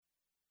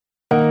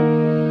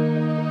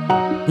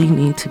we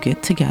need to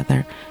get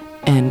together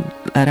and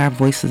let our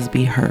voices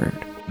be heard.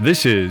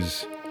 This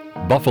is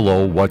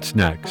Buffalo What's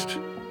Next.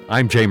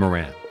 I'm Jay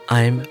Moran.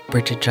 I'm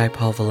Bridget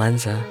Jaipal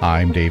Valenza.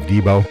 I'm Dave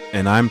Debo.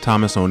 And I'm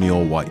Thomas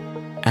O'Neill White.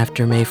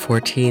 After May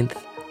 14th,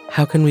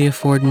 how can we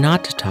afford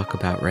not to talk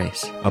about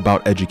race?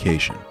 About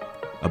education,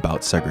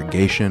 about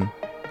segregation,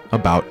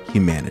 about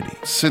humanity.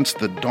 Since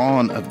the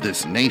dawn of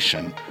this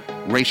nation,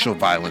 racial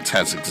violence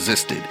has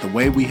existed. The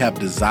way we have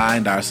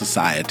designed our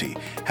society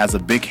has a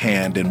big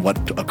hand in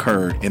what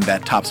occurred in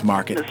that Tops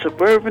Market. The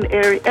suburban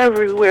area,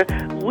 everywhere.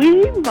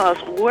 We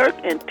must work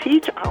and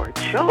teach our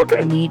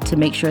children. We need to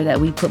make sure that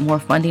we put more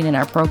funding in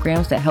our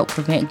programs that help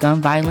prevent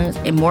gun violence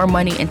and more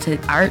money into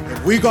art.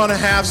 If we're going to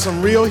have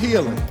some real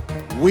healing,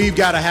 we've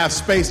got to have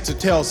space to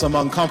tell some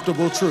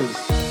uncomfortable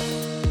truths.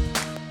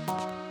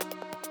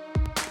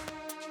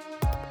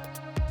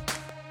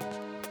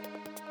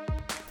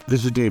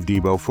 This is Dave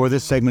Debo. For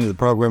this segment of the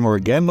program, we're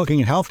again looking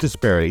at health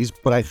disparities,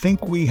 but I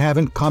think we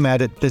haven't come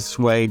at it this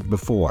way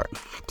before.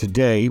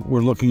 Today,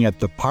 we're looking at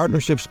the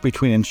partnerships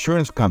between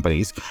insurance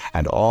companies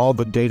and all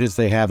the data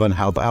they have on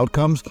health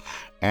outcomes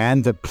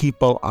and the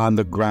people on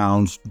the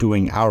grounds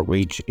doing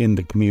outreach in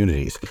the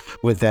communities.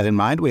 With that in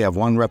mind, we have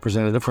one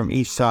representative from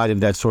each side of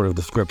that sort of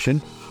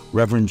description.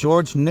 Reverend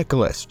George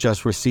Nicholas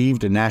just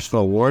received a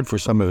national award for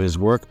some of his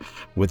work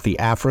with the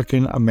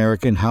African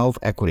American Health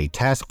Equity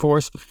Task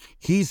Force.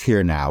 He's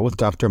here now with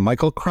Dr.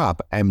 Michael Cropp,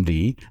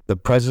 MD, the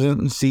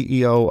president and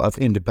CEO of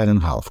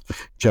Independent Health.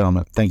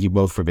 Gentlemen, thank you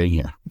both for being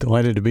here.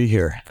 Delighted to be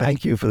here.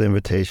 Thank you for the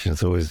invitation.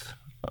 It's always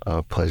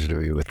a pleasure to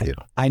be with you.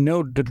 I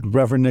know,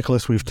 Reverend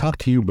Nicholas, we've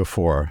talked to you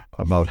before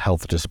about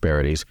health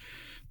disparities,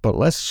 but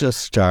let's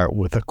just start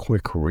with a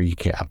quick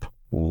recap.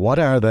 What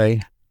are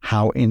they?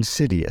 How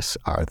insidious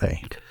are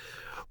they?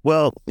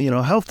 Well,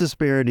 health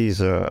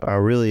disparities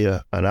are really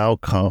an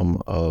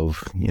outcome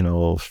of,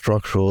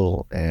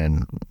 structural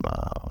and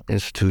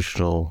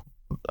institutional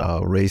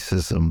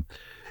racism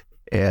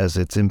as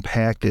it's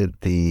impacted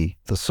the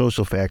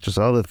social factors,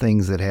 all the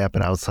things that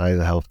happen outside of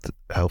the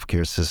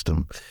healthcare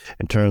system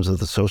in terms of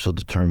the social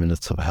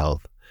determinants of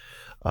health,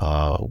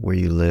 where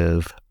you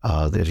live,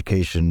 the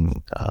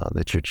education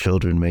that your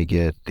children may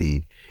get,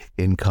 the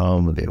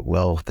income, the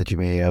wealth that you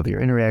may have,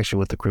 your interaction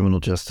with the criminal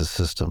justice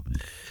system.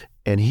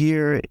 And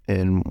here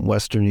in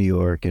Western New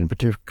York, and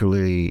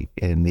particularly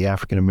in the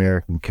African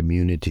American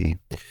community,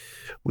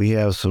 we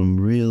have some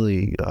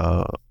really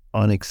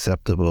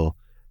unacceptable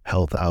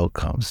health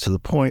outcomes to the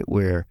point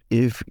where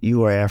if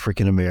you are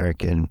African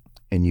American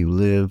and you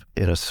live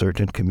in a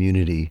certain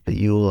community, that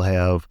you will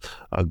have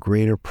a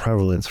greater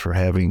prevalence for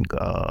having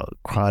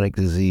chronic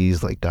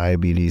disease like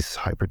diabetes,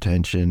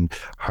 hypertension,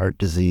 heart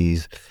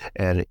disease,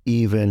 and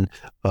even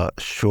a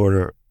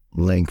shorter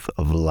length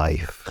of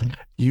life.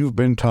 You've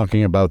been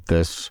talking about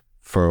this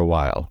for a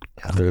while.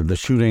 Yeah. The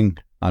shooting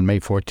on May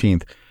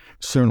 14th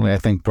certainly, I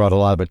think, brought a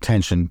lot of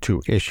attention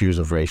to issues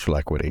of racial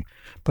equity.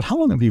 But how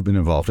long have you been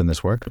involved in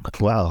this work?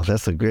 Wow,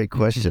 that's a great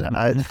question.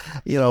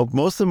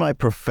 Most of my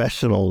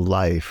professional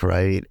life,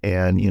 right,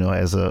 and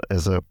as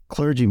a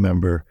clergy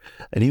member,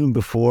 and even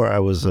before I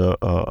was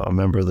a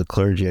member of the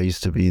clergy, I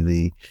used to be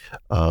the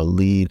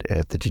lead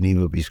at the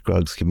Geneva B.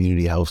 Scruggs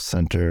Community Health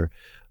Center.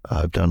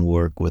 I've done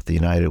work with the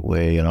United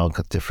Way and all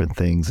different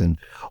things, and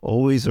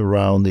always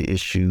around the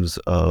issues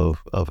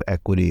of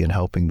equity and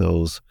helping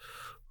those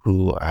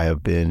who I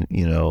have been,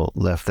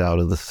 left out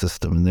of the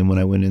system. And then when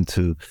I went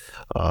into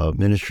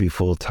ministry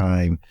full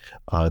time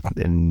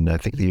in, I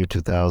think, the year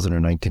 2000 or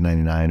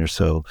 1999 or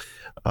so,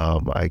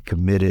 I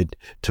committed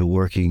to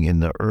working in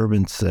the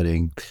urban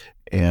setting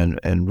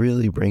and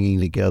really bringing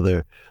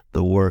together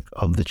the work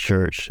of the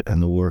church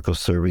and the work of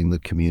serving the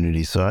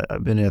community. So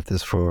I've been at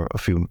this for a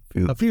few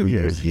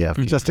years. Yeah,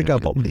 just a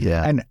couple.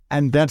 Yeah,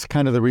 and that's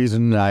kind of the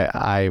reason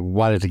I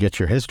wanted to get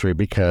your history,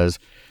 because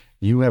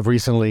you have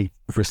recently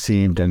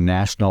received a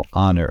national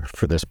honor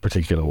for this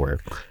particular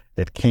work.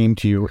 It came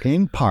to you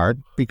in part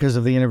because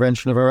of the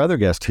intervention of our other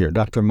guest here,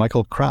 Dr.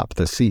 Michael Cropp,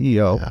 the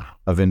CEO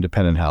of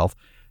Independent Health.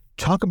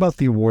 Talk about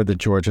the award that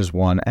George has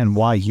won and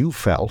why you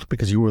felt,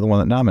 because you were the one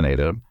that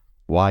nominated him,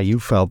 why you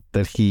felt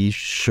that he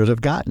should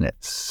have gotten it.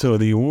 So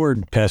the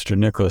award, Pastor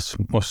Nicholas'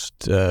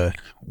 most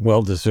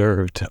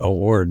well-deserved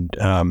award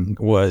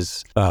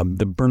was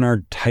the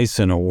Bernard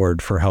Tyson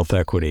Award for Health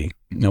Equity.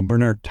 Now,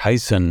 Bernard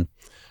Tyson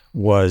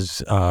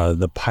was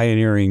the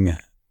pioneering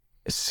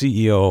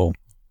CEO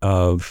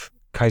of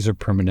Kaiser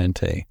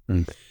Permanente,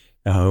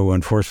 who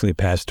unfortunately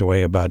passed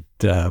away about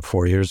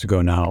 4 years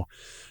ago now,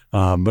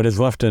 but has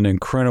left an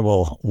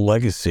incredible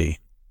legacy.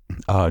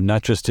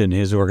 Not just in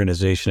his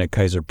organization at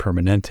Kaiser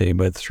Permanente,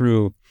 but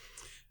through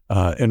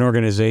an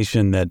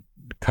organization that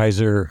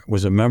Kaiser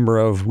was a member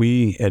of.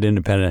 We at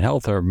Independent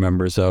Health are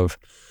members of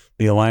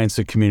the Alliance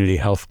of Community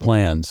Health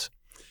Plans.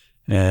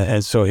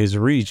 And so his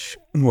reach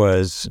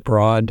was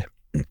broad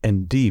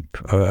and deep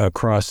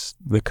across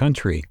the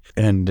country.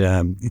 And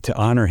to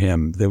honor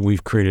him, that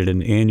we've created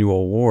an annual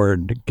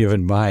award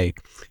given by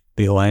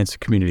the Alliance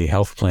of Community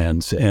Health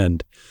Plans.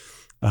 And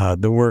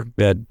the work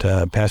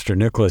that Pastor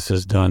Nicholas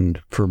has done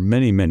for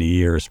many, many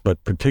years,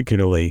 but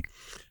particularly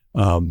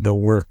the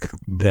work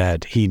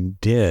that he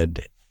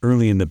did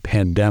early in the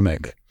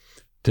pandemic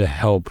to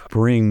help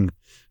bring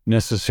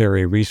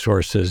necessary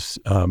resources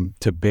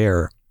to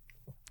bear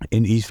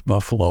in East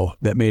Buffalo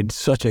that made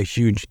such a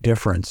huge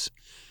difference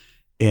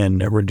in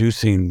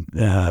reducing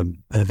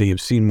the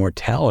obscene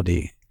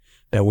mortality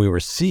that we were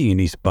seeing in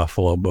East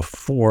Buffalo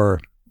before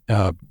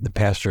the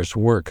pastor's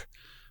work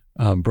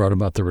brought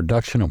about the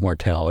reduction of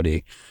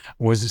mortality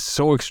was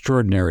so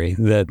extraordinary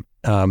that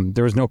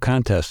there was no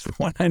contest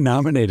when I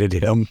nominated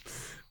him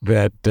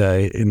that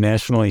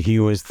nationally he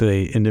was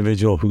the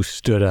individual who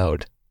stood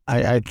out.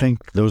 I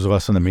think those of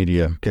us in the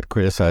media get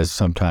criticized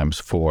sometimes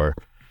for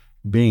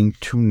being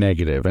too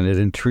negative, and it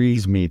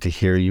intrigues me to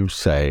hear you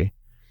say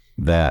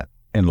that,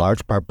 in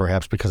large part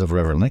perhaps because of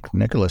Reverend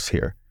Nicholas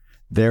here,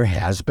 there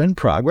has been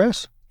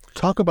progress.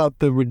 Talk about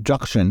the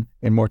reduction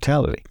in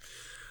mortality.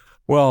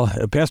 Well,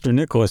 Pastor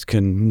Nicholas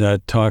can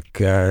talk,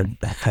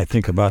 I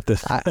think, about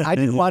this. I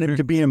didn't want him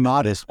to be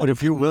immodest, but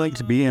if you're willing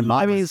to be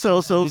immodest. I mean,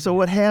 so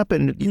what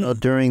happened,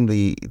 during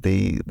the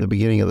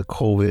beginning of the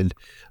COVID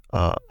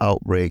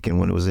outbreak and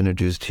when it was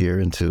introduced here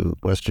into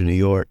Western New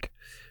York,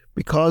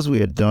 because we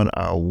had done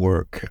our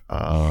work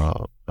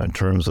in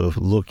terms of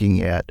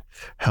looking at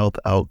health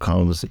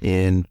outcomes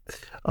in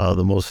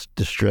the most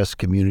distressed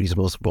communities,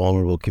 most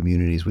vulnerable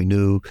communities, we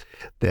knew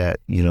that,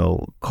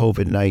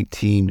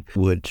 COVID-19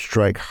 would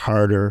strike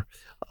harder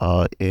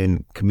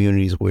in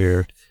communities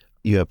where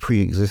you have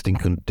pre-existing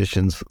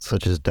conditions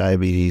such as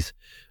diabetes,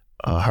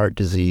 heart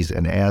disease,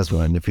 and asthma.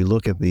 And if you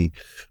look at the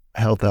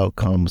health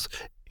outcomes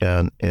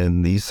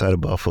in the east side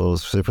of Buffalo,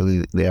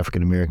 specifically the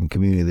African-American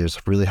community, there's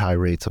really high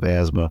rates of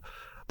asthma,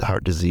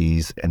 heart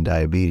disease, and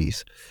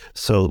diabetes.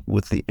 So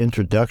with the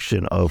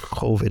introduction of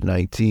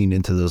COVID-19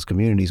 into those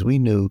communities, we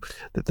knew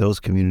that those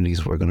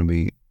communities were going to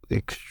be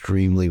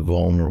extremely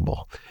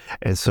vulnerable.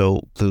 And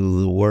so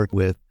through the work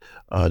with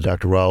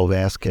Dr. Raul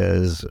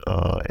Vasquez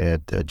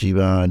at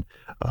GBON,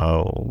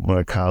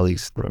 my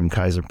colleagues from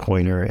Kaiser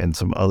Pointer, and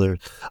some other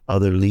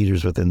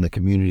leaders within the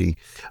community,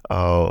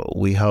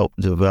 we helped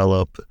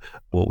develop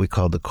what we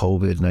call the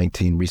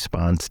COVID-19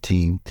 response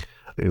team.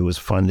 It was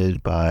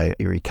funded by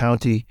Erie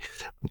County,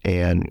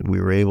 and we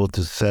were able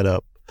to set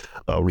up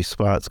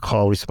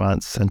call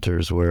response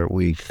centers where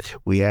we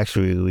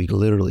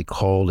literally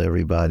called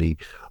everybody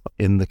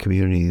in the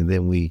community,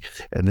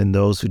 and then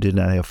those who did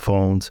not have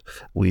phones,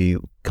 we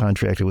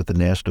contracted with the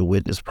National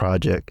Witness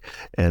Project,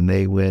 and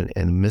they went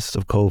in the midst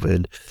of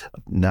COVID,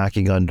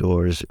 knocking on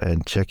doors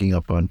and checking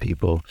up on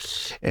people.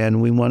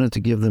 And we wanted to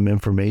give them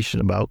information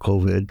about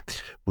COVID.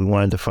 We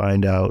wanted to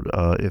find out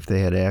if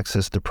they had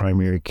access to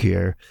primary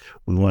care.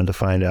 We wanted to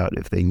find out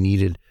if they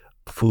needed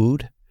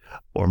food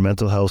or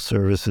mental health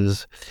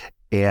services.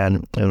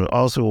 And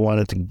also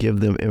wanted to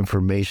give them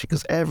information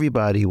because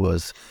everybody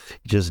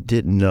just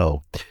didn't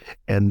know.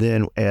 And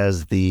then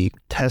as the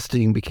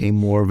testing became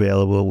more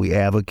available, we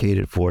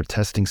advocated for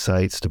testing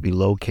sites to be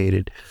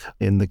located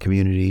in the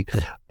community.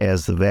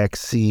 As the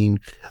vaccine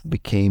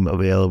became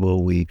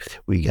available, we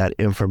got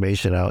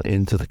information out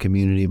into the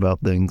community about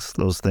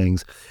those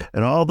things.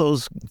 And all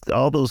those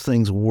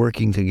things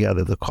working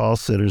together. The call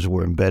centers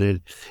were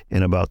embedded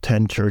in about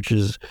 10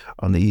 churches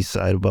on the east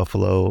side of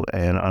Buffalo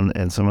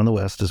and some on the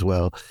west as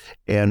well.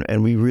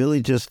 And we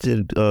really just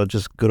did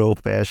just good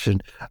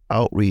old-fashioned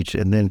outreach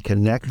and then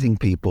connecting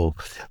people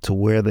to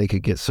where they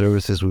could get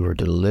services. We were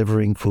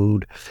delivering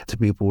food to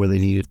people where they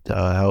needed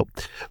help.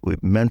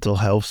 With mental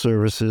health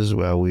services,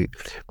 where we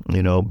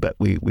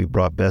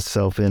brought Best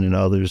Self in and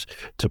others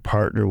to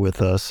partner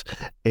with us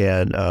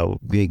and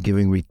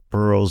giving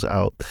referrals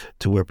out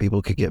to where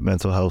people could get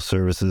mental health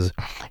services.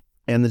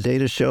 And the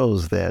data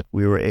shows that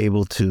we were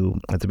able to,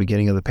 at the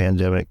beginning of the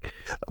pandemic,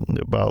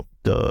 about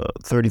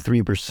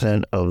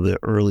 33% of the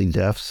early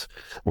deaths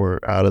were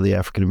out of the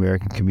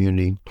African-American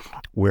community,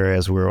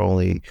 whereas we're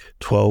only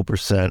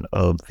 12%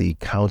 of the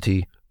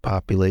county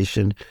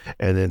population.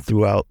 And then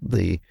throughout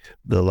the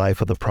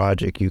life of the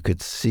project, you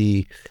could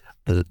see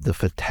the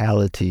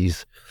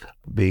fatalities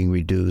being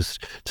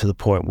reduced to the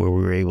point where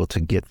we were able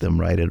to get them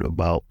right at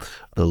about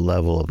the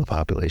level of the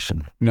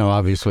population. Now,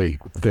 obviously,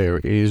 there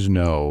is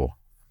no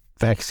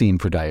vaccine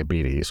for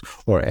diabetes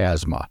or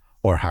asthma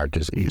or heart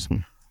disease.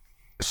 Mm-hmm.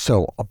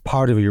 So a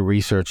part of your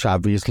research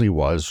obviously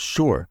was,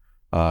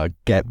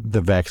 get the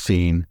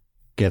vaccine,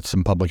 get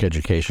some public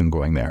education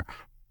going there.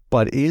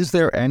 But is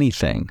there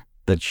anything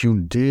that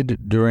you did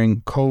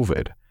during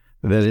COVID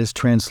that is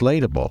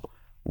translatable?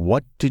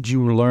 What did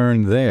you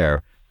learn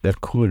there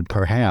that could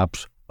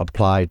perhaps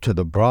apply to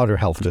the broader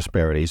health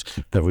disparities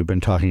that we've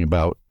been talking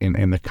about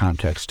in the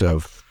context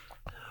of?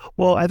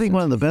 Well, I think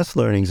one of the best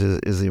learnings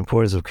is the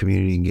importance of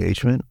community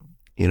engagement,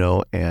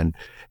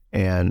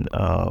 and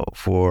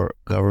for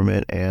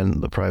government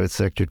and the private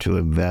sector to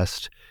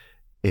invest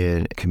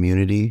in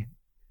community,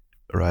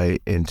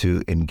 right, and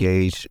to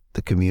engage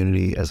the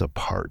community as a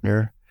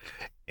partner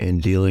in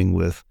dealing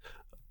with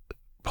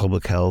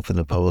public health and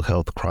the public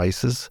health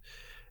crisis.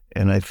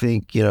 And I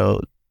think,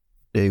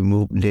 Dave,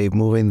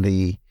 moving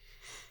the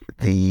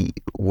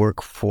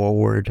work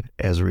forward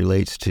as it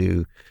relates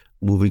to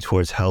moving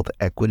towards health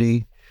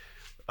equity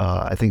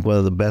I think one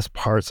of the best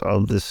parts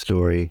of this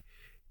story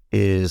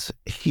is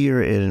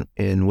here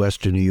in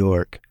Western New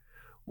York,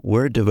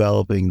 we're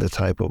developing the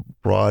type of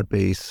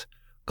broad-based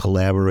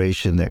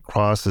collaboration that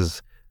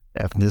crosses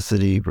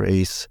ethnicity,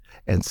 race,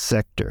 and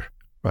sector,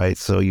 right?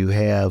 So you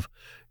have,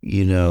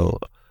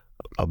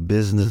 a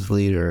business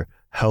leader,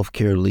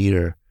 healthcare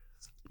leader,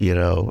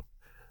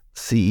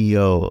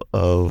 CEO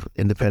of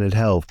independent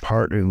health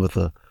partnering with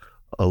a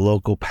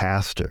local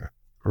pastor,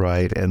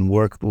 right? And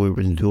work we've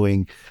been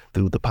doing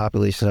through the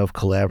Population Health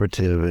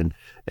Collaborative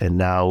and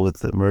now with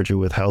the merger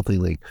with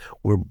HealthyLink,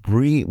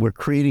 we're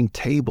creating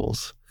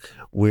tables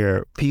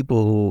where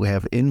people who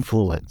have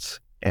influence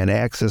and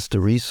access to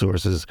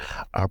resources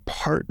are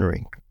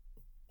partnering,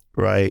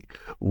 right,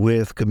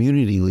 with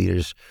community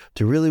leaders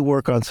to really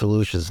work on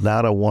solutions,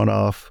 not a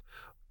one-off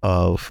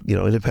of,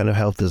 independent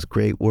health does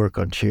great work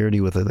on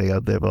charity with it. They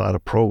have a lot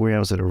of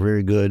programs that are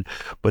very good,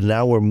 but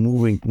now we're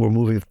moving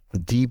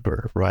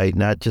deeper, right?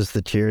 Not just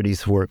the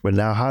charities work, but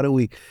now how do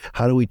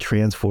we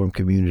transform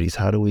communities?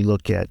 How do we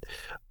look at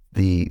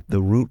the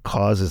root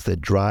causes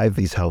that drive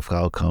these health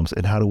outcomes,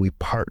 and how do we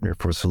partner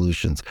for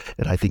solutions?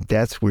 And I think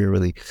that's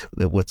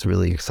what's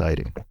really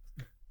exciting.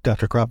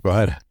 Dr. Cropp, go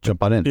ahead.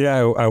 Jump on in.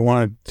 Yeah, I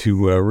wanted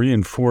to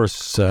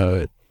reinforce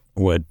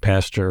what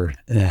Pastor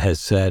has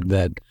said,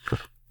 that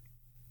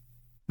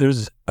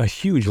there's a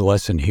huge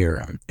lesson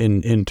here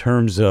in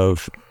terms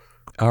of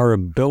our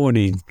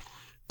ability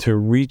to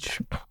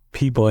reach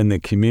people in the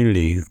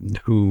community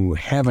who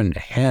haven't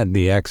had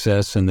the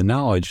access and the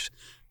knowledge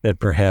that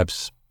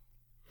perhaps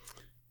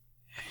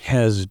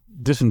has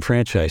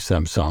disenfranchised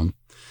them some,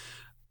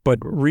 but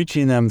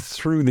reaching them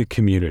through the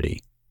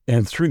community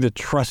and through the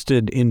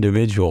trusted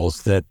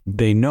individuals that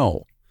they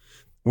know,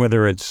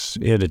 whether it's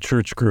at a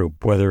church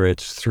group, whether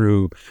it's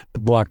through the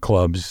block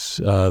clubs,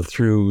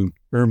 through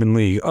Urban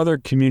League, other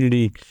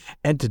community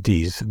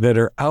entities that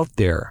are out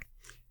there,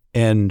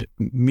 and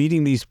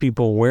meeting these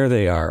people where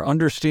they are,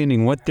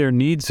 understanding what their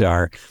needs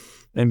are,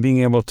 and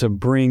being able to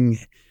bring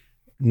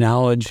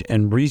knowledge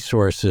and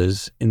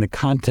resources in the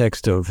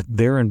context of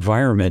their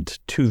environment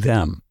to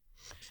them.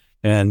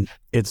 And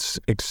it's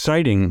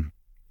exciting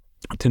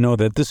to know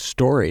that this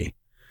story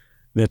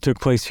that took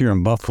place here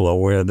in Buffalo,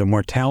 where the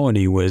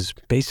mortality was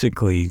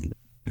basically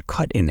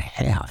cut in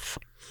half,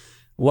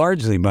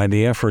 largely by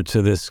the efforts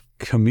of this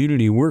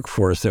community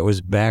workforce that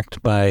was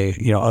backed by,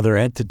 other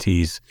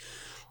entities,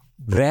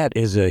 that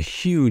is a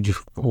huge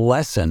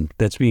lesson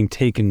that's being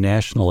taken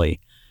nationally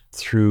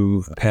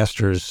through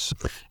pastors'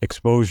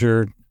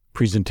 exposure,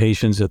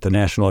 presentations at the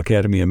National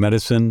Academy of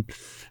Medicine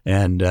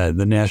and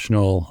the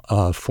National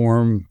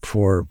Forum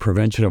for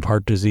Prevention of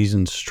Heart Disease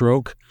and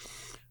Stroke.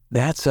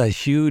 That's a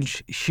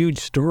huge, huge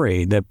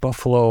story that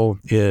Buffalo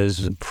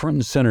is front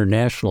and center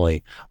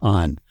nationally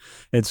on.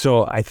 And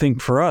so I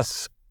think for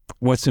us,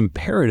 what's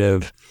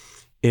imperative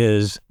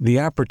is the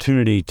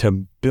opportunity to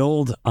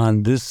build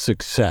on this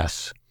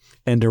success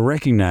and to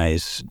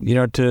recognize,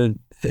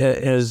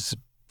 as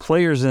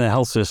players in the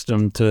health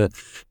system, to,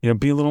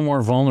 be a little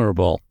more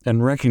vulnerable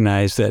and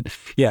recognize that,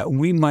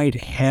 we might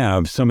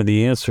have some of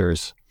the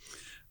answers,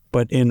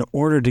 but in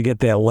order to get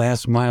that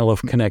last mile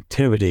of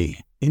connectivity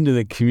into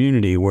the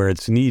community where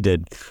it's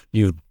needed,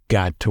 you've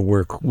got to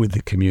work with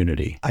the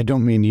community. I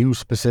don't mean you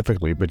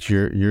specifically, but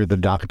you're the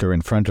doctor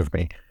in front of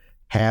me.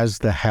 Has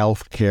the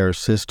healthcare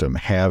system,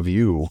 have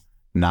you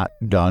not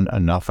done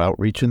enough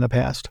outreach in the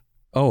past?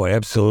 Oh,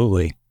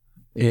 absolutely.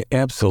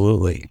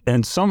 Absolutely.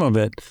 And some of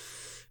it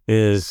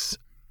is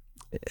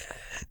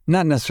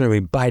not necessarily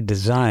by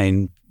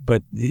design,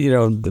 but,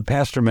 the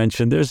pastor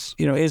mentioned there's,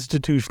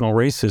 institutional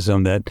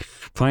racism that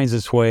finds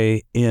its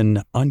way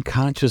in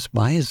unconscious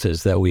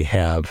biases that we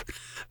have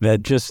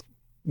that just,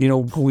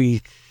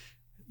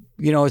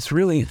 it's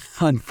really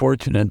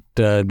unfortunate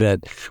that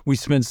we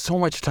spend so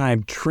much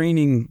time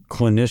training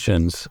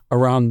clinicians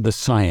around the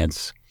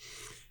science.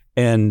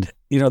 And,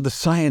 the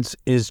science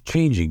is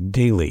changing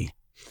daily.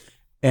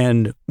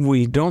 And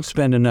we don't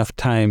spend enough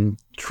time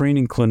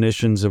training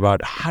clinicians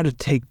about how to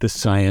take the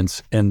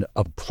science and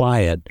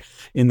apply it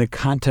in the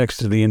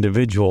context of the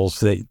individuals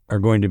that are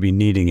going to be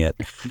needing it.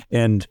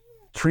 And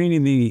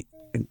training the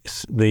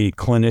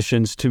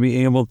clinicians to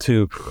be able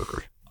to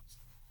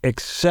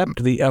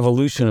accept the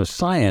evolution of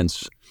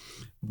science,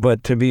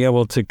 but to be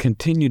able to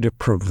continue to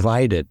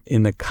provide it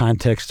in the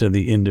context of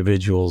the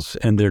individuals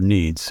and their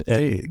needs.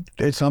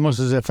 It's almost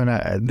as if,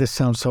 and this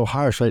sounds so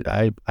harsh,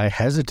 I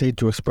hesitate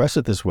to express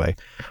it this way,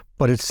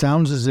 but it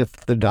sounds as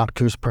if the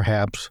doctors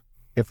perhaps,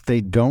 if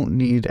they don't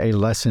need a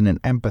lesson in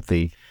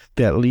empathy,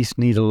 they at least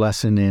need a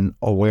lesson in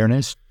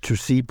awareness to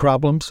see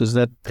problems. Is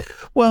that?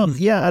 Well,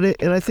 yeah,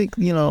 and I think,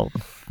 a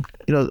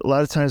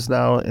lot of times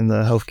now in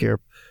the healthcare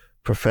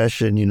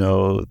profession,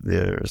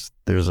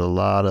 there's a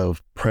lot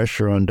of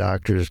pressure on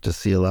doctors to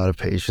see a lot of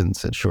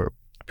patients in short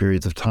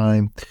periods of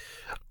time.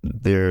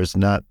 There's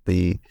not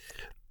the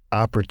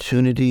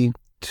opportunity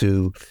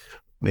to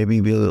maybe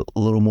be a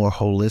little more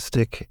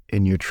holistic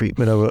in your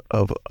treatment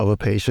of a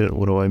patient.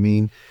 What do I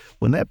mean?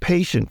 When that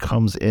patient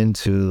comes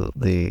into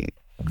the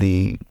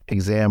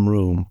exam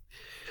room,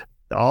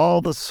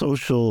 all the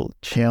social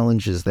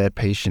challenges that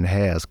patient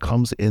has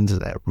comes into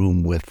that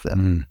room with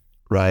them.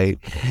 Right.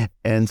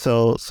 And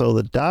so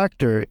the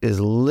doctor is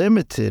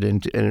limited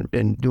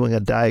in doing a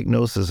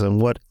diagnosis on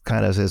what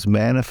kind of has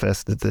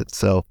manifested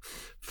itself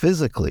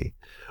physically.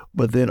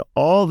 But then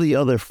all the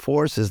other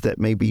forces that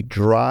may be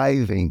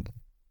driving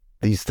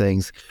these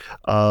things,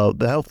 the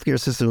healthcare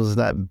system is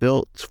not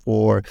built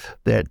for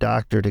that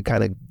doctor to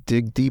kind of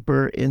dig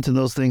deeper into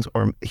those things,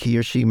 or he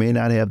or she may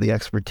not have the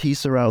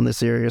expertise around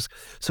this areas.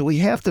 So we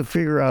have to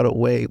figure out a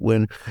way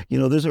when,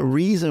 there's a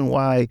reason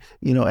why,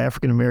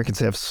 African Americans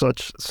have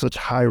such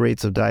high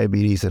rates of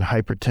diabetes and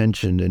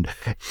hypertension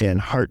and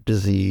heart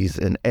disease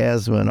and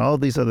asthma and all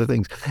these other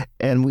things.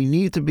 And we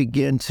need to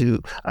begin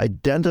to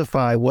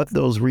identify what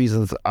those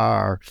reasons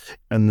are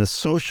in the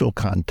social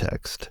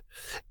context,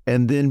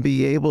 and then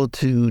be able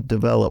to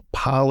develop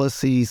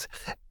policies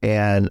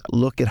and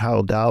look at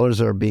how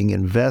dollars are being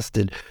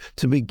invested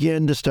to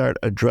begin to start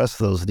address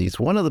those needs.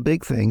 One of the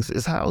big things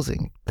is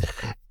housing.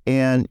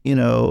 And,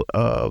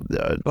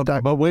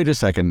 but wait a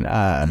second.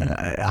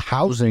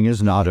 Housing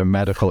is not a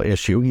medical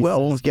issue.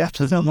 Well,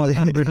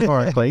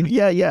 rhetorically.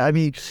 Yeah. I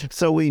mean,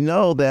 so we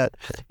know that,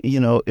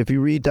 if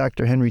you read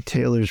Dr. Henry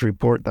Taylor's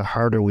report, The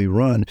Harder We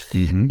Run,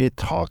 it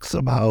talks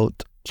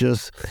about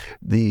just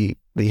the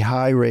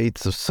high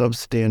rates of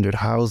substandard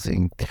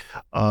housing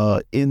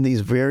in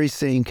these very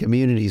same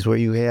communities where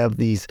you have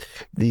these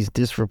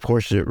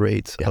disproportionate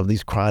rates of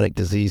these chronic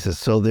diseases.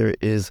 So there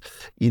is,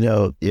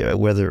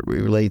 whether it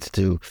relates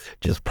to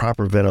just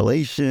proper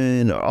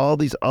ventilation or all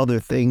these other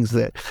things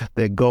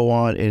that go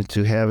on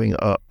into having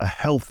a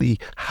healthy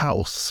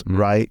house,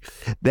 right?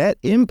 That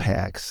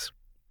impacts,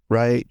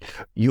 right,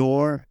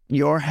 your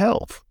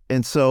health.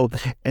 And so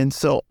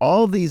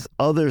all these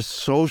other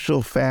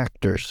social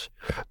factors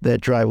that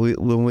drive,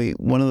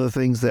 one of the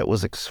things that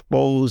was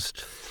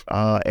exposed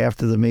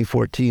after the May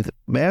 14th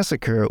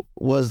massacre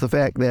was the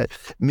fact that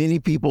many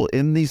people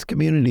in these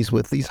communities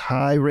with these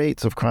high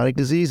rates of chronic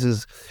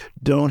diseases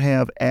don't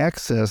have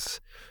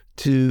access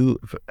to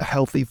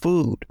healthy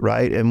food,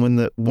 right? And when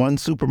the one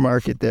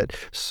supermarket that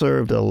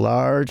served a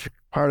large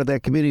part of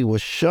that community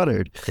was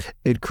shuttered,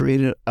 it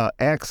created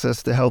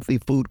access to healthy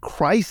food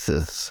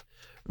crisis,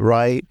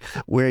 right?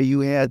 Where you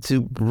had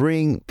to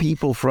bring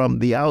people from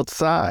the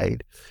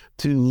outside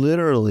to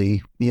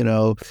literally,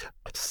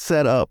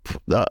 set up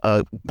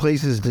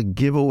places to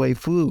give away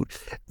food.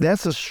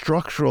 That's a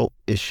structural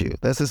issue.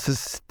 That's a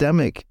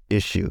systemic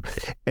issue.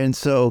 And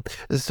so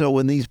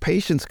when these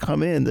patients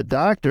come in, the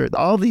doctor,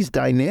 all these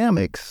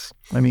dynamics,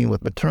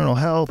 with maternal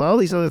health, all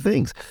these other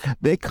things,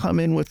 they come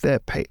in with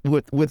that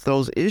with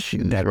those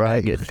issues,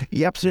 right?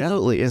 Yeah,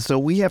 absolutely. And so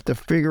we have to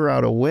figure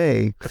out a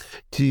way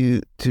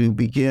to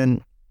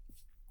begin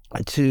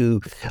to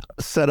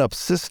set up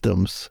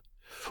systems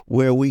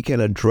where we can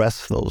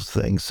address those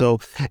things. So,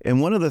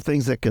 and one of the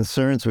things that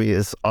concerns me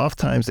is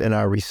oftentimes in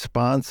our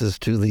responses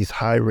to these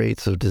high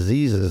rates of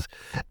diseases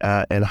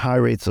and high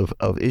rates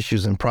of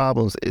issues and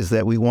problems is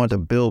that we want to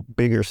build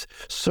bigger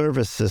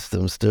service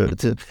systems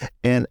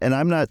and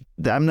I'm not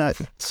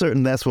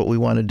certain that's what we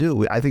want to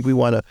do. I think we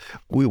want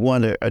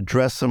to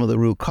address some of the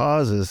root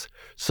causes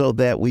so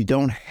that we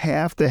don't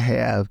have to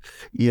have,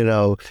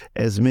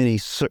 as many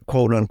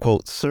quote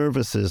unquote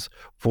services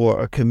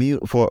for a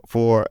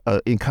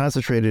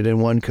concentrated in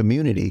one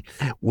community,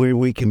 where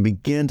we can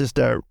begin to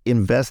start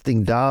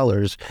investing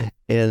dollars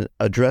in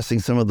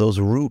addressing some of those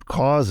root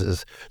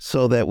causes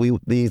so that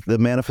the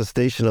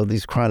manifestation of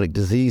these chronic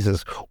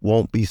diseases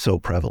won't be so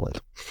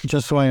prevalent.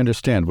 Just so I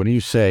understand, when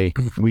you say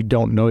we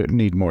don't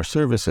need more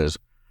services,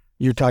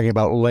 you're talking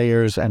about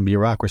layers and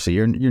bureaucracy.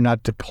 You're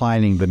not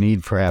declining the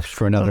need perhaps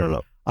for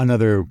another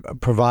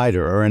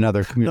provider or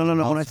another community.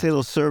 No. When I say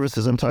those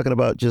services, I'm talking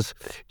about just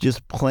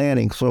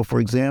planning. So, for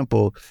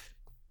example,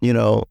 if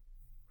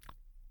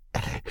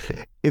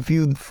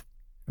you're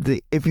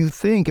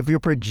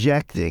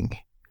projecting,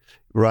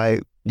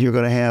 right, you're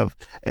going to have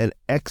an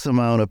X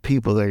amount of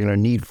people that are going to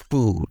need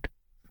food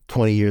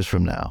 20 years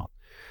from now.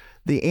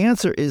 The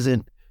answer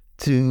isn't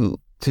to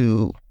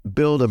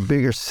build a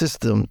bigger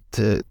system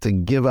to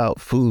give out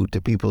food to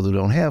people who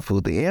don't have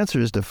food. The answer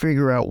is to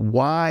figure out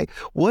what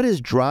is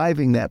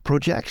driving that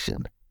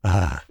projection.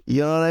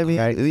 You know what I mean?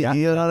 Right. Yeah.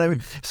 You know what I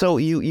mean? So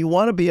you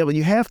want to be able,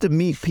 you have to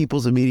meet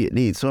people's immediate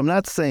needs. So I'm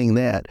not saying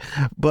that,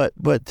 but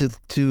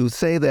to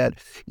say that,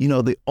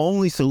 the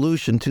only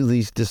solution to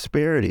these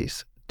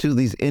disparities, to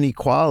these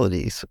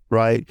inequalities,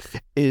 right,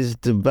 is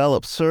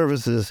develop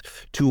services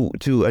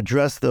to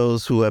address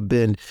those who have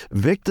been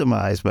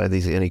victimized by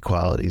these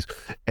inequalities,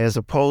 as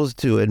opposed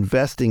to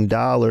investing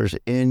dollars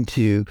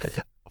into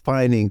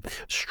finding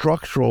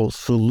structural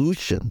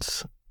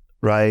solutions,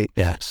 right?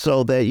 Yeah.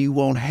 So that you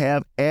won't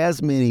have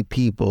as many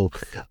people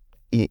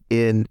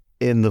in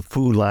in the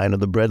food line or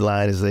the bread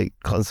line, as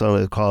some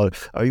of call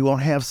it, or you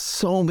won't have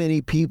so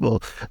many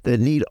people that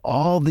need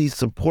all these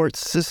support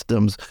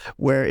systems.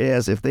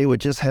 Whereas if they would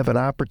just have an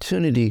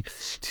opportunity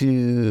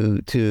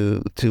to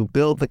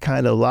build the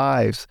kind of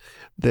lives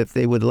that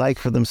they would like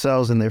for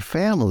themselves and their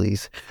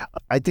families,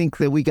 I think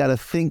that we got to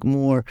think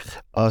more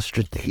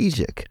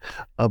strategic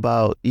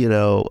about,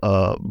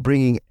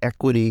 bringing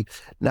equity.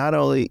 Not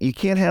only, you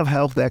can't have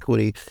health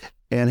equity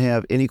and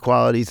have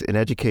inequalities in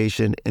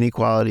education,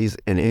 inequalities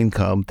in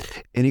income,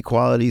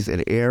 inequalities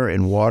in air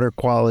and water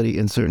quality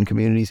in certain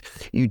communities.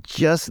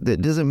 That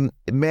doesn't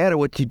matter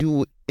what you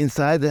do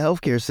inside the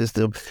healthcare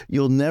system,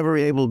 you'll never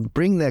be able to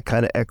bring that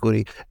kind of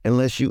equity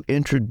unless you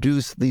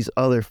introduce these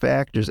other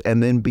factors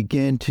and then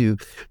begin to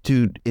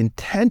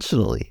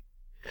intentionally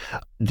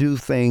do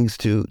things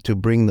to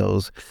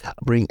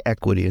bring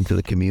equity into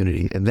the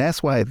community. And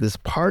that's why this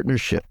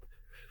partnership,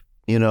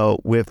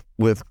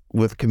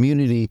 with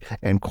community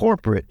and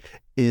corporate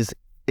is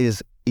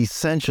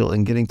essential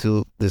in getting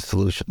to the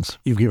solutions.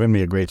 You've given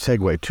me a great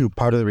segue, too.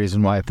 Part of the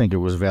reason why I think it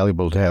was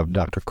valuable to have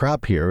Dr.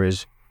 Cropp here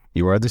is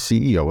you are the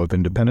CEO of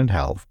Independent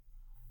Health.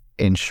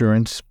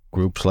 Insurance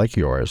groups like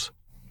yours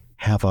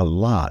have a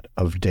lot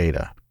of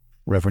data.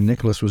 Reverend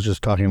Nicholas was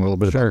just talking a little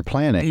bit about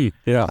planning.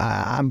 Yeah.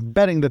 I'm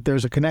betting that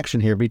there's a connection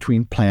here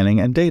between planning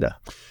and data.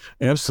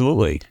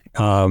 Absolutely.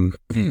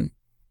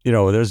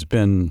 There's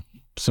been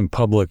some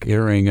public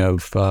airing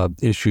of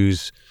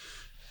issues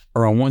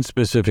around one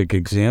specific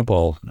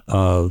example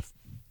of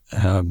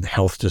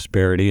health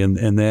disparity,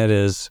 and that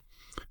is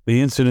the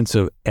incidence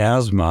of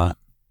asthma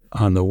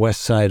on the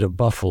west side of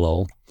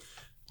Buffalo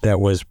that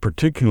was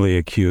particularly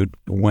acute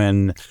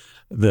when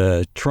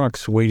the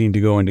trucks waiting to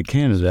go into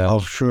Canada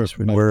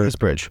were this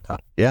bridge.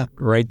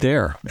 Right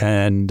there.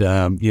 And,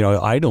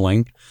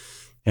 idling,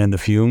 and the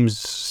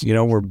fumes,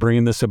 were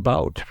bringing this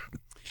about.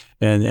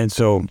 And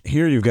so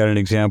here you've got an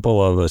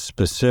example of a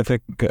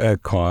specific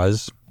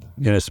cause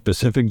in a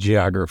specific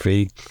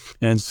geography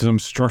and some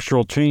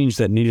structural change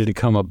that needed to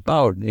come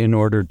about in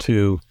order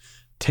to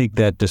take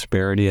that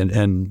disparity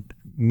and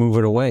move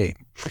it away.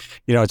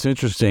 It's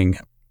interesting.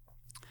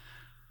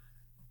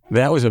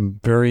 That was a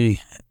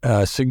very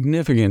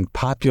significant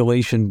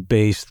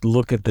population-based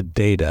look at the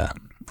data.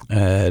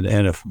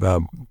 And a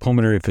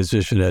pulmonary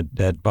physician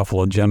at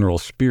Buffalo General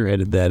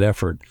spearheaded that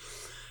effort.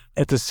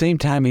 At the same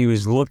time he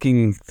was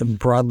looking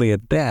broadly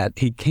at that,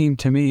 he came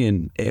to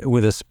me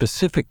with a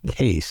specific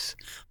case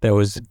that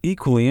was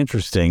equally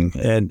interesting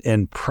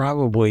and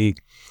probably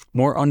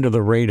more under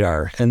the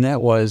radar. And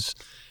that was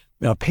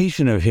a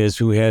patient of his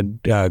who had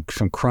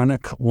some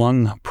chronic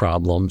lung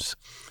problems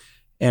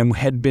and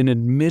had been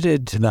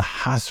admitted to the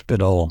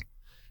hospital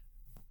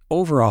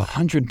over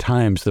 100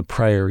 times the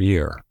prior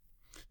year.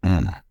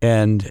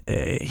 And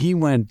he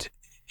went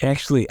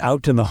actually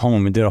out to the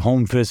home and did a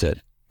home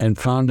visit and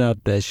found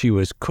out that she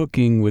was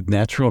cooking with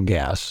natural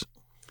gas,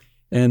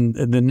 and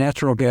the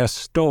natural gas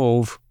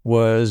stove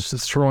was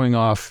throwing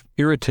off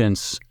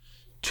irritants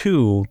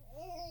to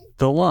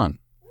the lung.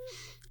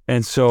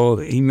 And so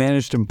he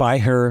managed to buy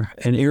her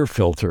an air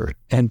filter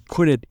and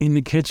put it in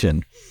the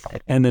kitchen.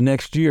 And the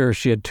next year,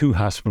 she had 2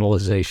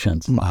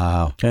 hospitalizations.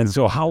 Wow. And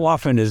so how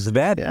often is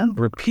that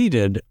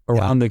repeated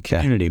around the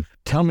community?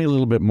 Tell me a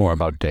little bit more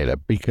about data,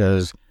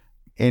 because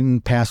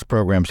in past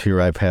programs here,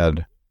 I've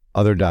had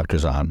other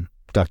doctors on,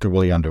 Dr.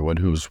 Willie Underwood,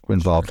 who's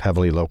involved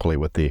heavily locally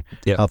with the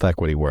health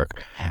equity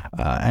work.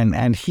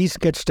 And he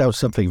sketched out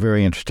something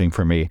very interesting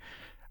for me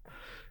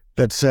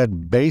that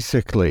said,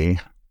 basically,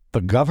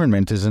 the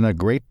government is in a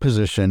great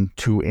position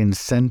to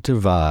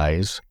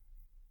incentivize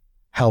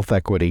health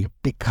equity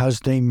because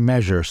they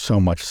measure so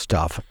much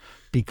stuff,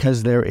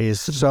 because there is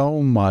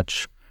so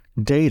much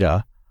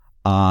data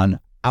on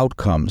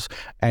outcomes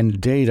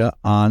and data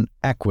on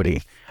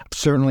equity.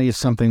 Certainly it's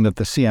something that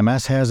the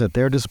CMS has at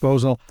their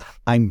disposal.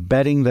 I'm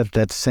betting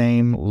that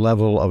same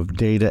level of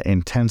data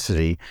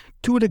intensity,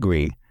 to a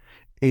degree,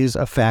 is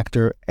a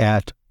factor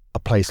at a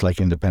place like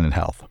Independent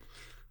Health.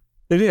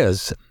 It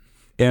is.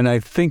 And I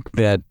think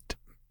that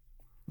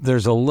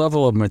there's a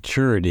level of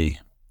maturity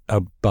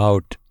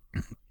about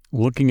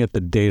looking at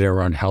the data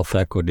around health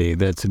equity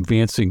that's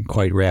advancing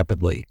quite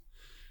rapidly.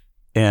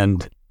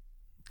 And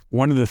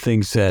one of the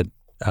things that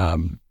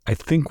I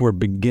think we're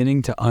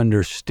beginning to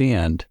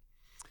understand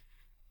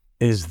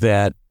is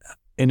that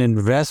an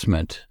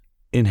investment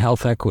in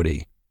health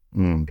equity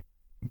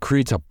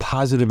creates a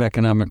positive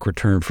economic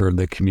return for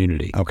the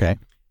community. Okay.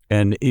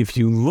 And if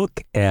you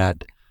look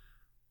at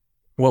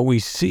what we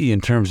see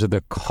in terms of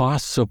the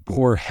costs of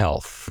poor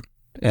health,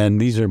 and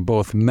these are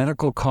both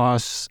medical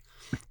costs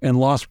and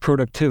lost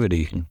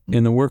productivity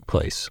in the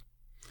workplace,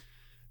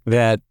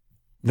 that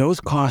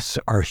those costs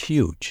are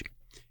huge.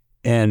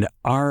 And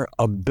our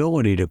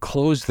ability to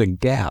close the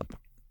gap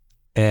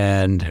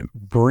and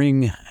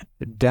bring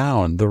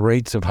down the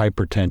rates of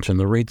hypertension,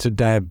 the rates of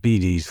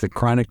diabetes, the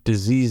chronic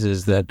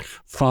diseases that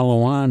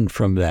follow on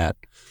from that,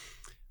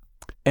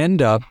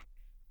 end up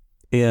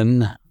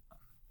in,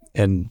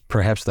 and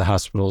perhaps the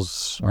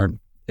hospitals aren't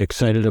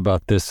excited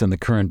about this in the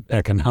current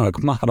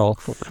economic model,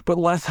 but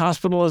less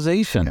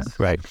hospitalizations.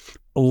 Yeah, right.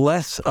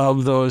 Less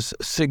of those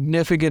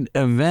significant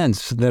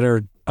events that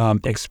are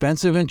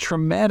expensive and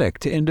traumatic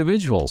to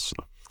individuals.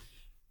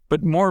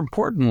 But more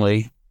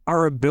importantly,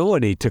 our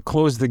ability to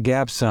close the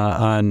gaps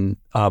on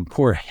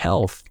poor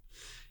health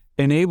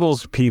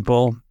enables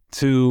people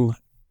to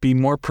be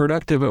more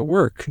productive at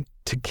work,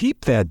 to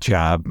keep that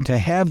job, to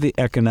have the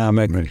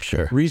economic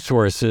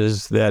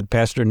resources that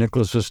Pastor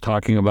Nicholas was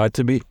talking about,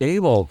 to be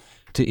able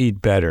to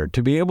eat better,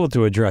 to be able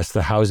to address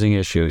the housing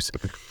issues.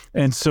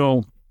 And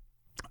so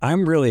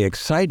I'm really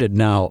excited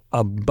now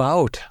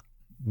about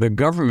the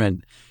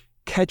government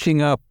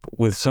catching up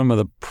with some of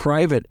the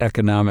private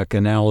economic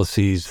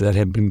analyses that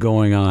have been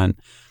going on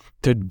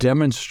to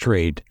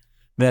demonstrate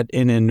that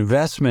an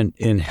investment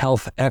in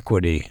health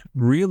equity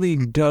really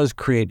does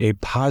create a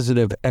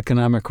positive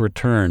economic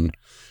return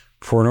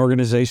for an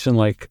organization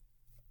like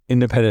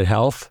Independent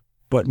Health,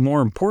 but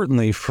more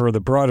importantly, for the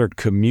broader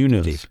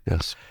community.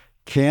 Yes.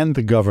 Can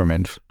the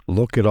government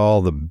look at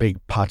all the big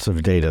pots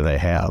of data they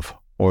have,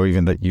 or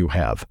even that you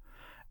have,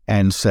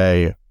 and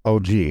say, oh,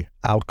 gee,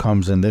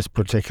 outcomes in this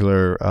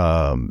particular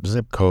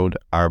zip code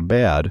are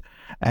bad,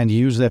 and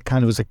use that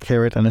kind of as a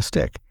carrot and a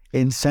stick?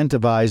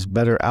 Incentivize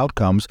better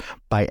outcomes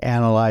by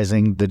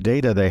analyzing the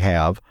data they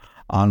have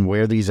on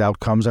where these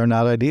outcomes are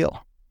not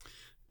ideal.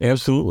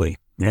 Absolutely.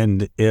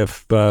 And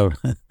if the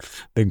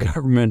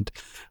government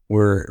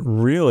were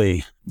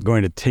really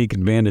going to take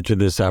advantage of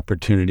this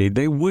opportunity,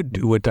 they would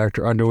do what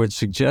Dr. Underwood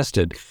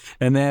suggested,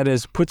 and that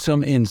is put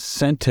some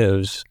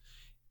incentives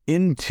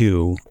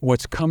into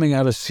what's coming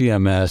out of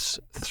CMS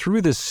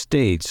through the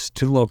states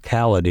to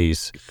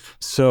localities,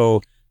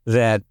 so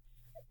that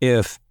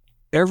if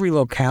every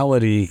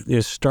locality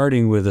is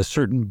starting with a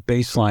certain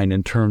baseline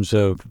in terms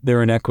of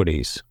their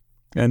inequities,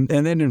 and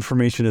that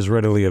information is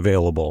readily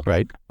available,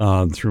 right,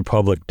 through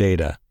public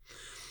data,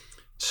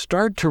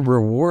 start to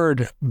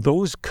reward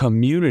those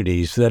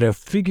communities that have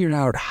figured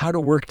out how to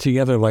work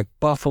together, like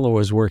Buffalo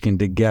is working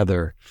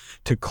together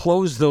to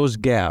close those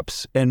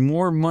gaps, and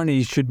more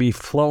money should be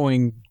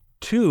flowing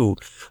to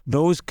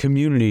those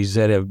communities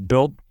that have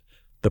built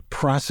the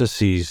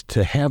processes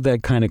to have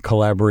that kind of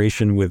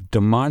collaboration with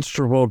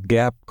demonstrable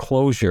gap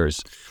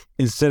closures,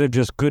 instead of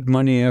just good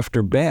money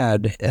after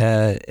bad,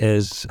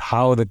 as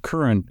how the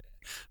current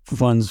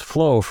funds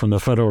flow from the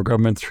federal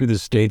government through the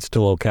states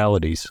to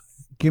localities.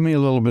 Give me a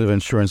little bit of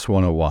Insurance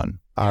 101.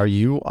 Are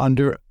you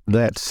under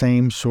that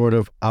same sort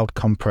of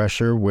outcome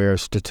pressure where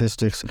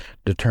statistics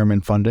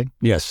determine funding?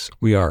 Yes,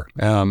 we are.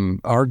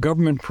 Our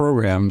government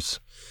programs,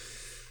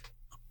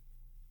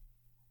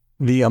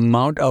 the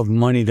amount of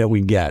money that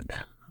we get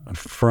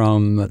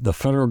from the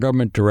federal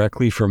government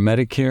directly for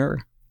Medicare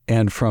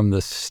and from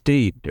the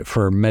state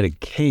for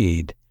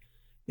Medicaid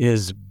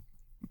is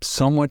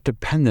somewhat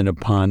dependent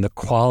upon the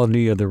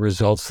quality of the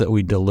results that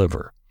we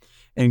deliver.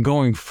 And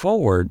going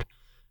forward,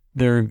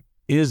 there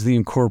is the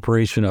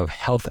incorporation of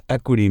health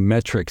equity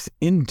metrics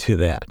into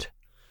that.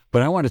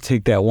 But I want to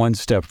take that one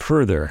step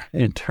further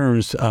in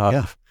terms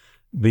of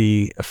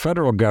the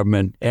federal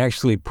government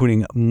actually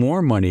putting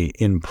more money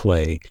in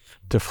play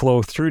to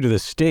flow through to the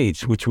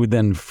states, which would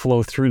then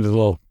flow through to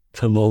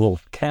the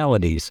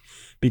localities,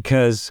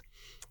 because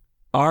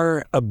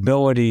our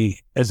ability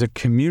as a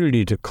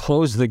community to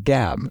close the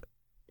gap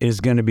is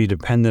going to be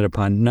dependent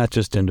upon not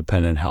just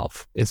Independent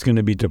Health. It's going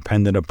to be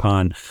dependent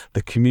upon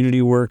the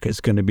community work. It's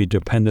going to be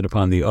dependent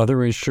upon the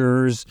other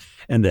insurers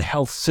and the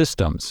health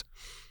systems.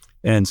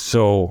 And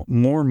so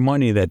more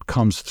money that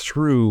comes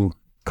through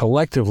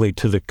collectively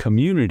to the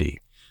community,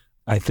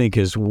 I think,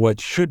 is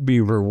what should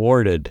be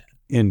rewarded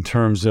in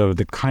terms of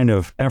the kind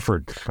of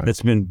effort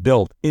that's been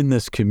built in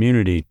this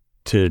community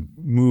to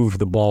move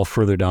the ball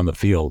further down the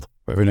field.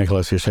 Reverend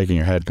Nicholas, you're shaking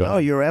your head. Go ahead. Oh,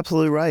 you're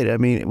absolutely right. I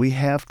mean, we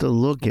have to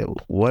look at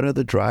what are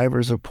the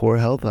drivers of poor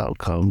health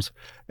outcomes,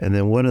 and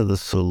then what are the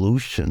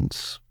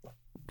solutions,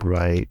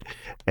 right?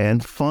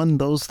 And fund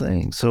those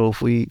things. So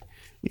if we,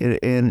 if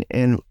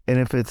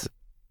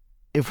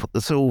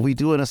we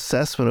do an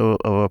assessment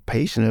of a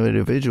patient, of an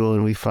individual,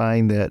 and we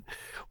find that,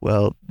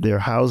 well, their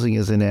housing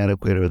is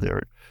inadequate, or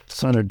their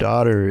son or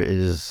daughter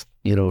is,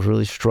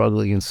 really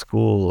struggling in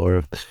school,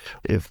 or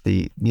if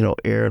the,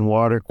 air and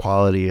water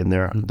quality in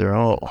their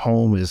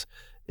home is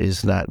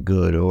not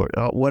good, or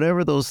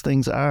whatever those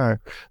things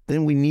are,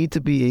 then we need to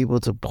be able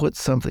to put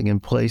something in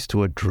place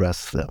to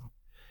address them.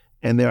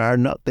 And there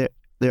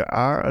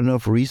are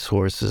enough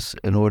resources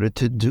in order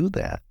to do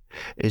that.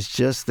 It's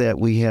just that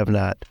we have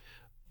not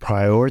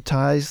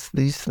prioritized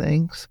these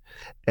things,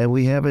 and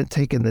we haven't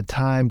taken the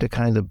time to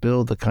kind of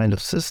build the kind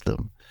of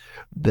system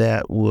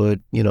that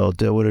would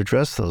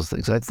address those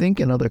things. I think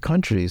in other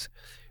countries,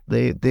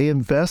 they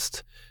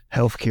invest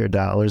healthcare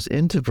dollars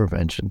into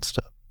prevention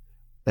stuff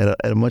at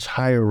a much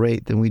higher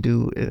rate than we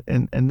do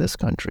in this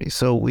country.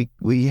 So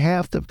we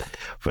have to,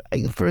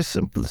 for a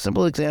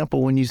simple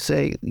example, when you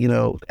say,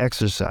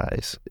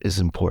 exercise is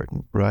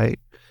important, right?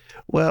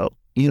 Well,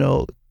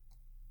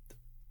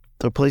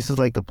 the places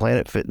like the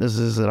Planet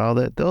Fitnesses and all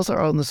that, those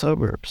are out in the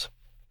suburbs.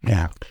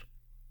 Yeah.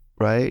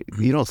 right?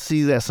 You don't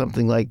see that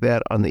something like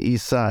that on the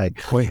east side.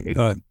 Wait,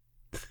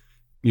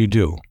 you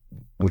do.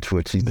 Which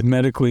the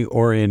medically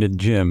oriented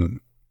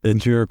gym that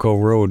Jericho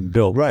Road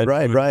built. Right.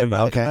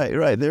 Okay.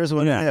 Right. There's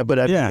one. Yeah.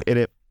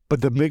 But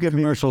the big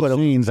commercial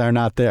scenes are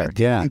not there.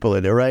 Yeah. People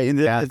in there, right? And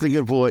that's a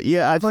good point.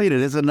 Yeah, I played it.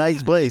 It's a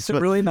nice place. It's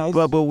really nice.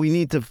 But we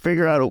need to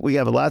figure out, we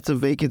have lots of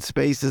vacant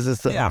spaces and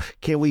stuff. Yeah.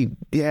 Can we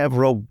have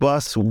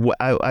robust,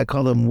 I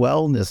call them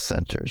wellness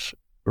centers,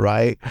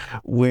 right?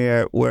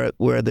 Where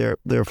there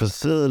are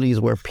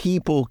facilities where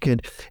people can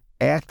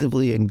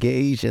actively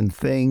engage in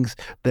things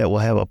that will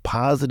have a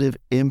positive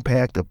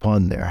impact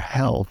upon their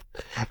health,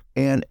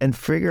 and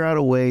figure out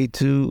a way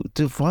to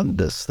fund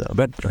this stuff.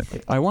 But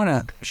I want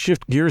to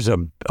shift gears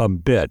a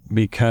bit,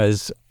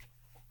 because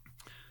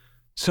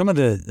some of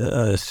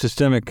the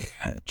systemic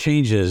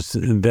changes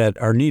that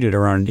are needed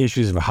around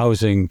issues of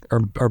housing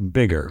are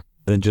bigger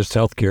than just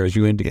healthcare, as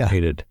you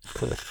indicated.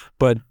 Yeah.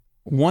 But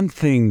one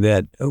thing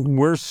that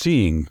we're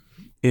seeing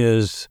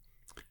is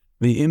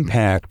the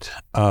impact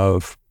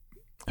of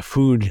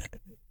food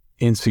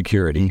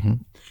insecurity. Mm-hmm.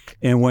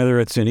 And whether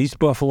it's in East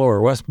Buffalo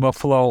or West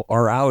Buffalo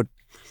or out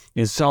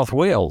in South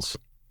Wales,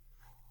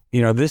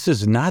 this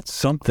is not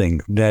something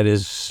that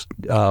is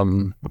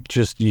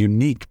just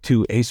unique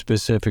to a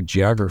specific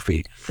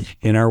geography.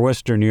 In our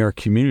Western New York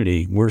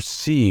community, we're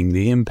seeing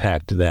the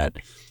impact of that.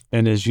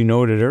 And as you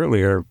noted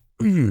earlier,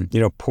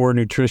 poor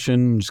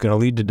nutrition is going to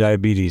lead to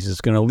diabetes.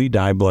 It's going to lead to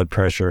high blood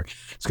pressure.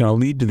 It's going to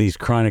lead to these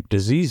chronic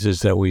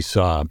diseases that we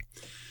saw.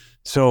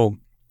 So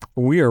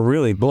we are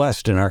really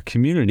blessed in our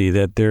community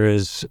that there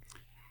is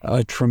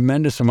a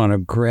tremendous amount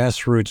of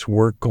grassroots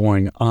work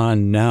going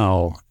on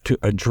now to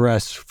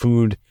address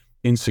food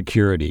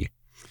insecurity.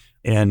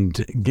 And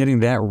getting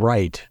that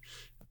right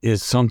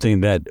is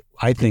something that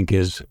I think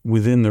is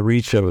within the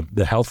reach of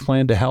the health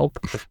plan to help,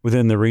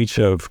 within the reach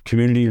of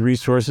community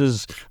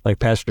resources like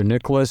Pastor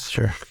Nicholas.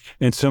 Sure.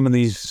 And some of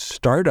these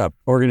startup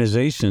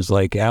organizations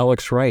like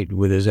Alex Wright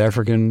with his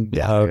African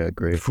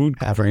Heritage Food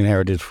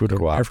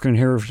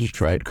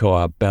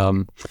Co-op.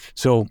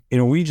 So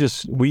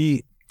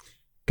we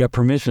got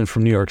permission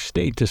from New York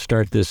State to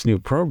start this new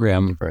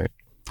program,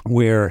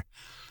 where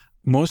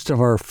most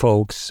of our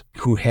folks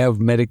who have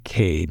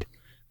Medicaid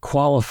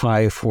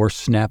qualify for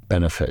SNAP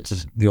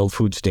benefits, the old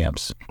food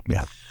stamps.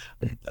 Yeah.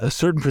 A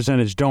certain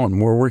percentage don't,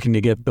 and we're working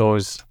to get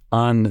those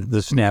on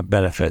the SNAP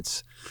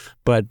benefits.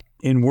 But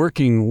in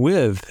working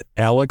with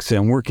Alex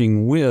and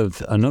working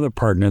with another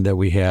partner that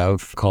we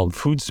have called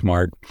Food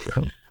Smart,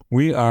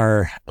 we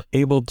are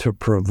able to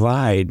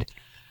provide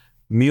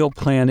meal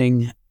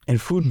planning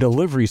and food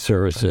delivery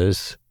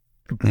services,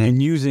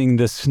 and using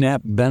the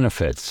SNAP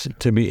benefits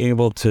to be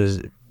able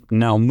to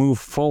now move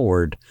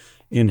forward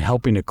in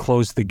helping to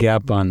close the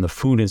gap on the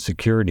food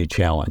insecurity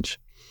challenge.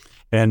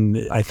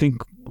 And I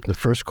think the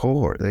first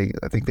cohort,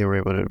 I think they were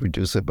able to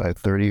reduce it by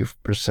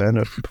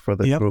 30% for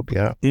the group.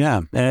 Yeah.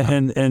 Yeah.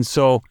 And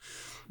so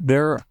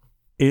there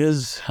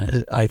is,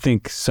 I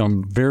think,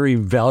 some very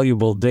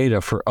valuable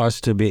data for us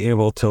to be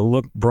able to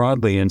look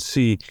broadly and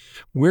see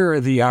where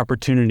are the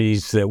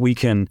opportunities that we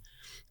can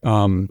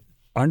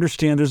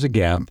understand there's a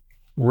gap,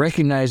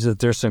 recognize that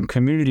there's some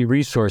community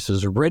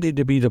resources ready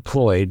to be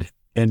deployed,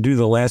 and do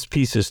the last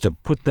pieces to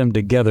put them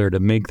together to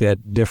make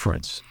that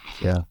difference.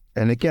 Yeah.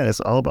 And again, it's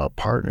all about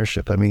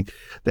partnership. I mean,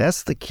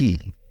 that's the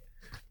key.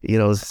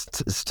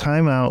 It's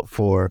time out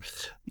for,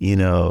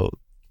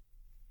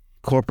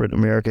 corporate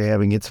America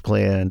having its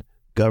plan.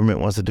 Government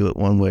wants to do it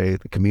one way.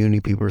 The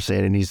community people are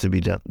saying it needs to be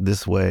done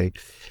this way.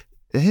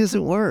 It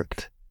hasn't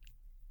worked.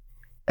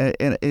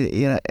 And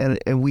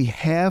we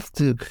have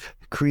to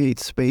create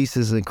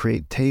spaces and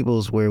create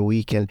tables where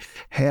we can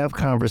have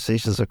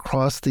conversations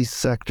across these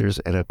sectors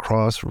and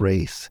across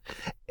race,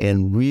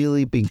 and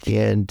really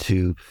begin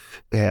to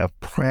have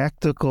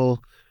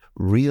practical,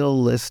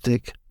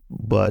 realistic,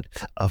 but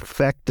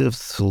effective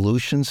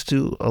solutions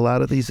to a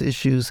lot of these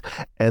issues,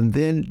 and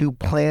then do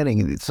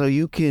planning. So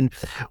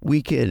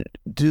we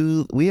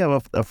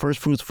have a First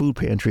Fruits food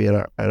pantry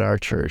at our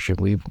church, and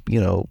we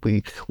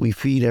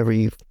feed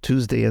every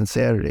Tuesday and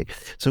Saturday.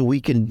 So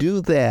we can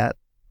do that,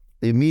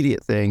 the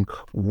immediate thing,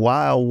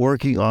 while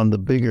working on the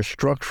bigger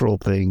structural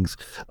things.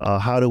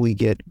 How do we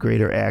get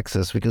greater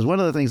access? Because one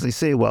of the things they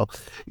say,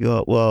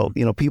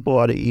 people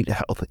ought to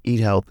eat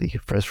healthy,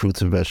 fresh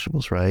fruits and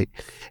vegetables, right?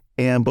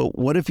 But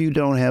what if you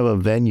don't have a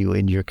venue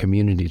in your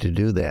community to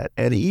do that?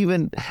 And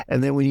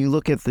then when you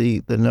look at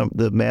the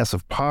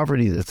massive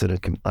poverty that's in a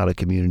lot of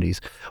communities,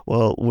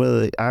 one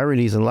of the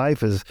ironies in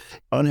life is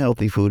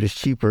unhealthy food is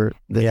cheaper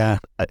than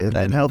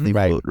healthy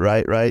food,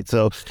 right?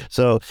 So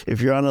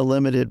if you're on a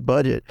limited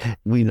budget,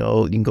 we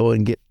know you can go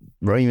and get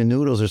ramen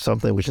noodles or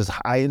something, which is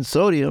high in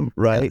sodium,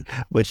 right?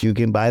 Yeah. But you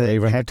can buy the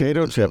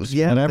potato chips,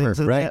 whatever,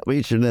 right?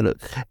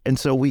 And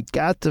so we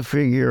got to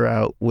figure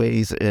out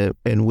ways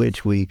in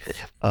which we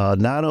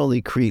not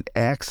only create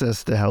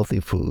access to healthy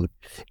food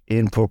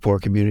in poor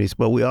communities,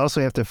 but we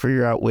also have to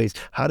figure out ways,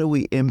 how do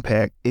we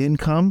impact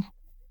income,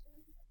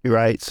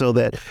 right? So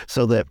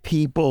that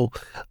people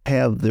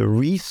have the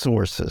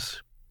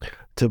resources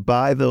to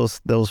buy those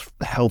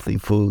healthy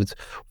foods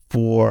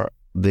for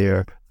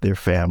their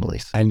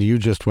families. And you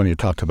just, when you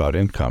talked about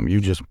income, you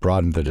just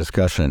broadened the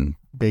discussion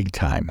big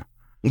time.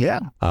 Yeah.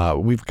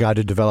 We've got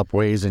to develop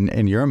ways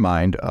in your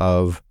mind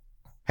of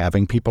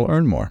having people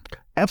earn more.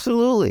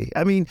 Absolutely.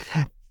 I mean,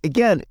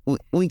 again,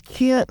 we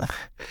can't.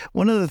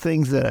 One of the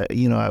things that,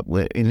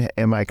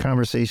 in my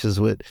conversations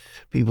with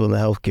people in the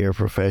healthcare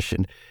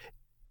profession,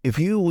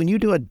 when you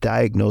do a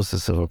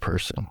diagnosis of a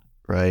person,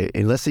 right,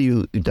 and let's say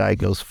you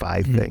diagnose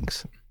 5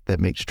 things that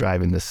makes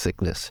driving the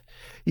sickness,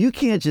 you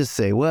can't just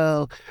say,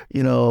 well,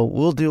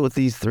 we'll deal with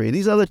these 3.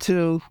 These other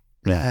 2,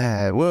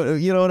 well,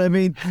 you know what I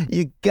mean?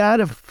 You got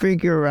to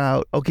figure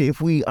out, okay,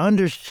 if we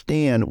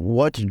understand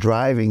what's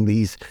driving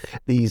these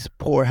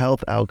poor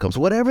health outcomes,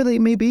 whatever they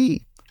may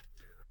be,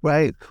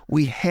 right?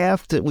 We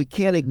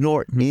can't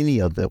ignore any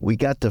of them. We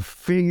got to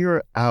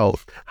figure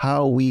out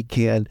how we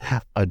can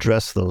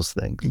address those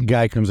things.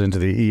 Guy comes into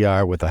the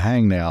ER with a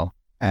hangnail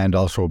and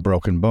also a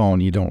broken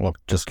bone. You don't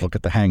just look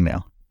at the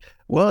hangnail.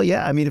 Well,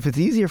 yeah. I mean, if it's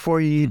easier for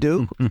you, you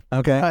do.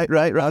 Okay.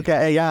 Right.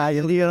 Okay. Yeah.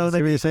 You know what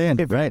you're saying.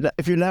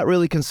 If you're not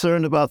really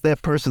concerned about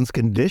that person's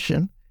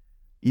condition,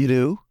 you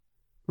do.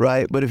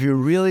 Right. But if you're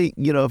really,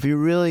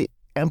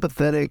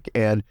 empathetic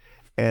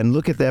and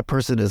look at that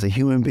person as a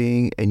human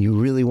being, and you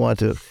really want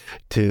to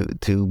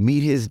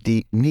meet his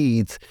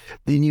needs,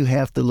 then you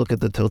have to look at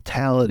the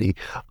totality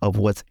of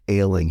what's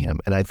ailing him.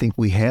 And I think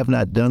we have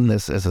not done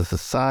this as a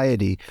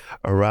society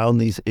around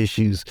these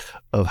issues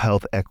of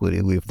health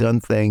equity. We've done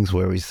things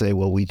where we say,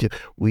 well, we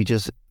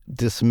just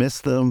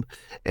dismiss them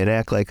and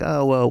act like,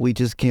 oh, well, we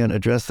just can't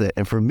address that.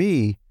 And for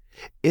me,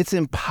 it's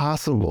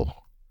impossible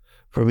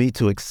for me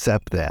to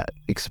accept that,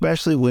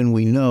 especially when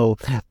we know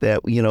that,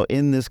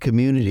 in this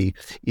community,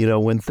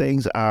 when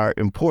things are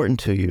important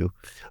to you,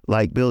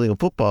 like building a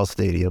football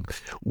stadium,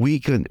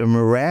 we can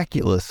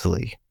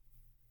miraculously,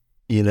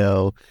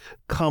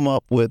 come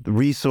up with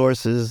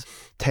resources,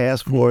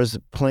 task force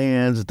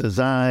plans,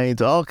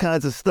 designs, all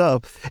kinds of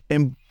stuff.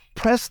 And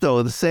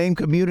presto, the same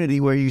community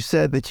where you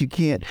said that you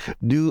can't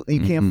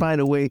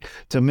find a way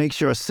to make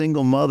sure a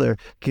single mother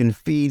can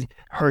feed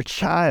her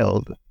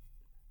child,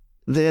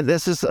 then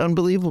that's just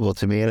unbelievable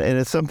to me. And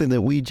it's something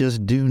that we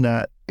just do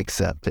not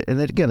accept. And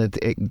again,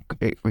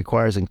 it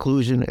requires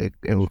inclusion, it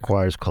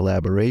requires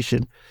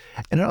collaboration,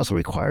 and it also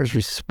requires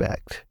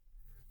respect.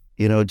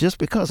 Just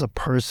because a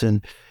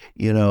person,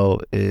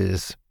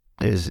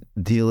 is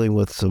dealing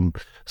with some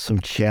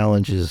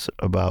challenges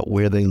about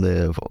where they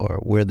live or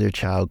where their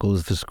child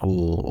goes to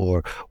school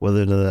or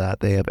whether or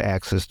not they have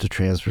access to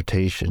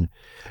transportation,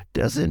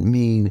 doesn't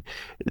mean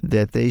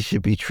that they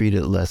should be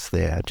treated less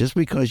than. Just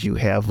because you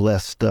have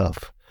less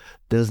stuff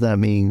does not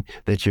mean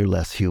that you're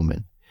less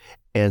human.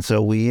 And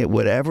so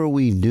whatever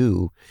we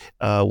do,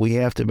 we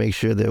have to make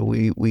sure that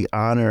we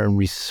honor and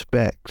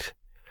respect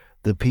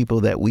the people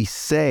that we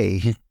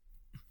say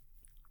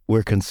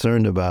we're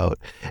concerned about,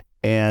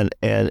 and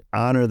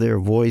honor their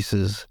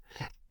voices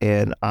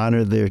and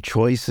honor their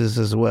choices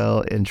as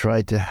well, and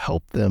try to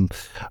help them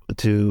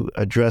to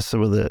address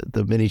some of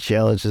the many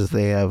challenges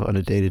they have on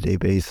a day-to-day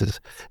basis.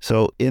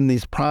 So in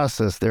this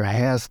process, there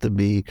has to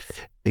be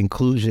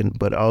inclusion,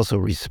 but also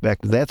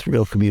respect. That's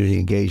real community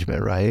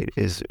engagement, right?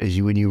 Is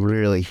when you're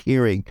really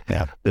hearing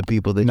the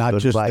people that not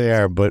just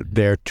there, but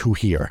there to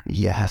hear.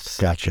 Yes.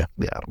 Gotcha.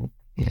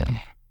 Yeah.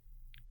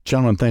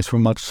 Gentlemen, thanks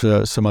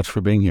so much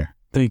for being here.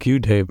 Thank you,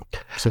 Dave.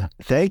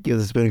 Thank you.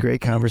 This has been a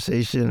great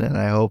conversation, and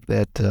I hope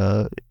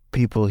that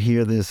people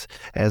hear this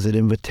as an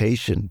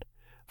invitation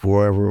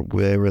for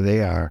wherever they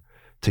are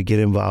to get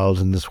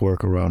involved in this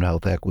work around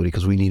health equity,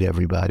 because we need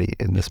everybody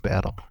in this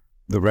battle.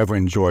 The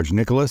Reverend George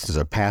Nicholas is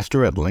a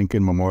pastor at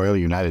Lincoln Memorial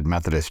United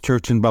Methodist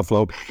Church in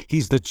Buffalo.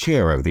 He's the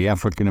chair of the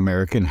African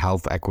American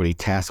Health Equity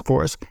Task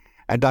Force.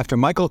 And Dr.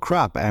 Michael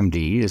Cropp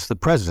MD is the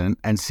president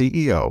and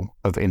CEO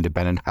of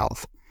Independent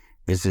Health.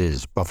 This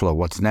is Buffalo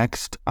What's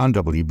Next on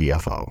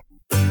WBFO.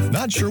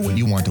 Not sure what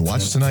you want to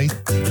watch tonight?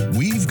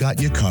 We've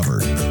got you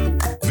covered.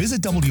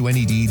 Visit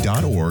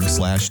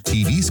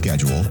WNED.org/TV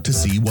schedule to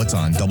see what's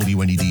on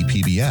WNED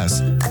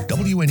PBS,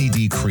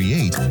 WNED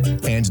Create,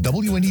 and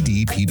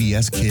WNED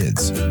PBS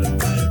Kids.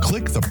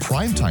 Click the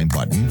Primetime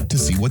button to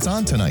see what's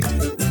on tonight.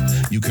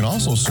 You can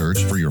also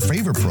search for your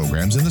favorite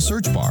programs in the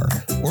search bar,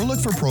 or look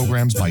for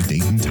programs by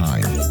date and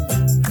time.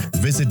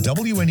 Visit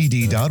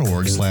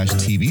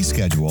WNED.org/TV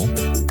schedule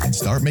and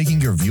start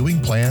making your viewing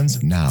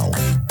plans now.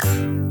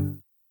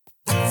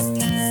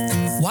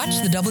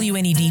 Watch the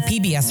WNED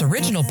PBS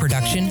original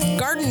production,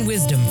 Garden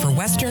Wisdom for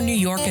Western New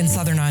York and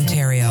Southern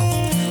Ontario.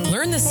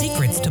 Learn the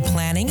secrets to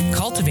planning,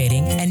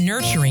 cultivating, and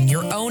nurturing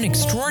your own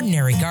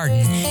extraordinary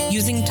garden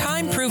using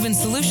time-proven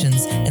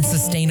solutions and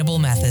sustainable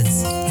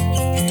methods.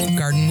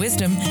 Garden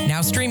Wisdom,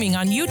 now streaming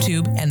on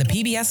YouTube and the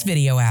PBS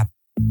video app.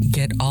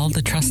 Get all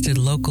the trusted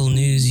local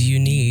news you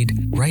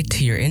need right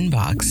to your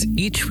inbox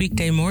each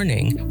weekday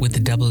morning with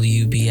the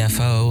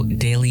WBFO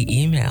Daily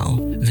Email.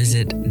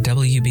 Visit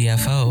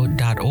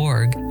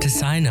WBFO.org to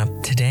sign up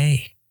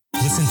today.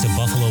 Listen to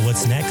Buffalo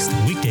What's Next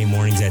weekday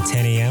mornings at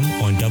 10 a.m.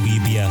 on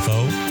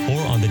WBFO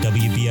or on the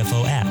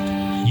WBFO app.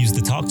 Use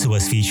the Talk to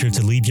Us feature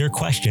to leave your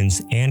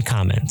questions and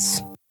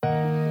comments.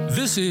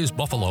 This is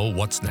Buffalo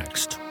What's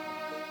Next,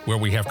 where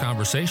we have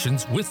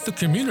conversations with the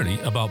community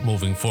about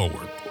moving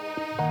forward.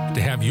 To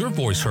have your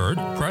voice heard,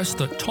 press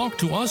the Talk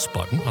to Us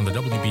button on the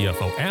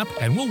WBFO app,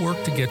 and we'll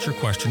work to get your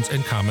questions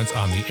and comments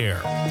on the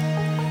air.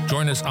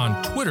 Join us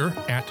on Twitter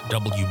at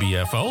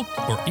WBFO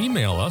or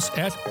email us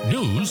at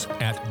news@wbfo.org.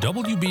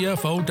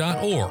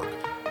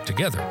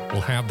 Together,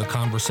 we'll have the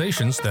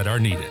conversations that are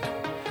needed.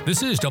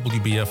 This is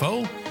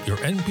WBFO, your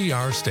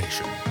NPR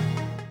station.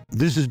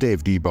 This is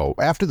Dave Debo.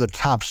 After the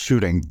top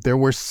shooting, there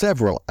were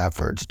several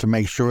efforts to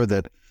make sure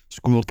that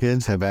school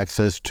kids have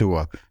access to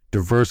a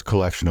diverse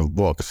collection of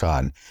books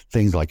on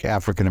things like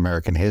African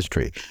American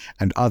history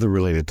and other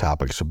related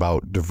topics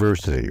about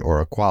diversity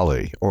or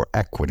equality or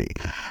equity.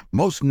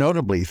 Most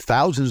notably,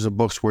 thousands of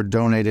books were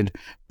donated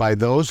by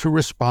those who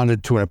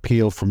responded to an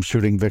appeal from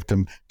shooting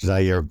victim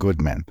Zaire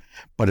Goodman.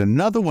 But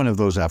another one of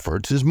those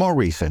efforts is more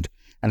recent,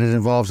 and it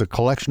involves a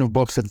collection of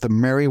books at the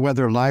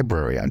Merriweather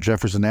Library on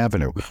Jefferson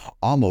Avenue,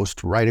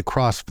 almost right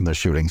across from the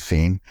shooting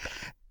scene.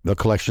 The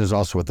collection is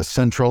also at the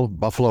Central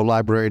Buffalo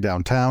Library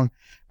downtown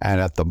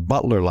and at the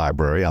Butler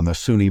Library on the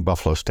SUNY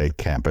Buffalo State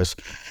campus.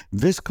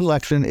 This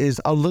collection is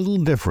a little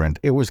different.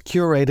 It was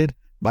curated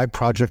by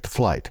Project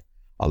Flight,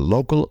 a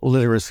local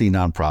literacy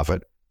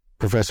nonprofit.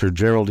 Professor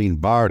Geraldine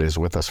Bard is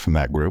with us from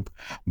that group.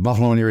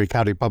 Buffalo and Erie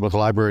County Public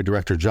Library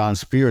Director John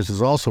Spears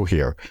is also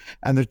here,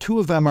 and the two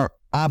of them are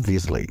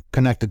obviously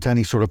connected to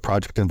any sort of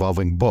project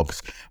involving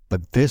books.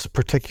 But this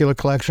particular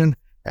collection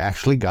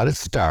actually got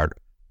its start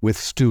with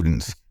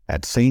students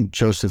at St.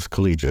 Joseph's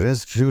Collegiate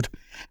Institute,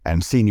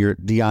 and senior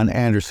Dion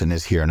Anderson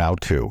is here now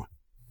too.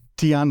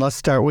 Dion, let's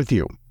start with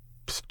you.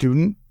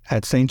 Student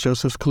at St.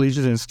 Joseph's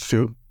Collegiate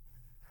Institute,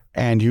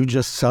 and you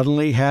just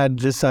suddenly had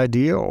this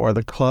idea, or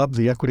the club,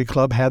 the Equity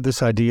Club, had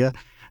this idea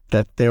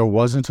that there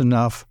wasn't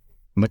enough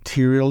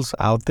materials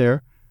out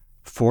there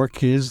for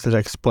kids that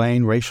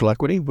explain racial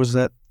equity. Was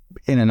that,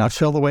 in a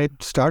nutshell, the way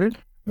it started?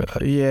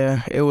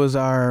 Yeah, it was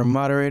our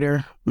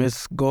moderator,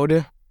 Miss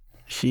Golden.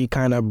 She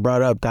kind of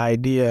brought up the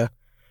idea,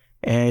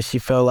 and she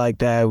felt like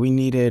that we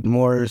needed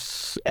more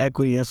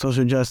equity and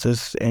social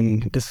justice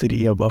in the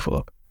city of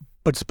Buffalo.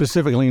 But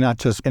specifically not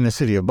just in the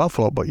city of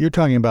Buffalo, but you're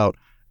talking about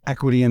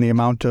equity in the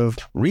amount of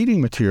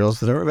reading materials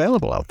that are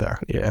available out there.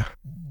 Yeah.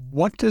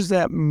 What does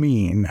that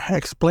mean?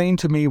 Explain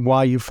to me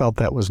why you felt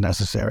that was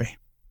necessary.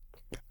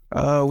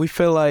 We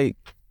feel like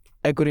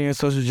equity and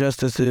social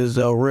justice is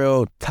a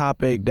real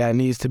topic that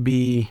needs to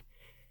be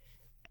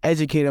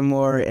educated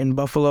more in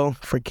Buffalo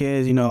for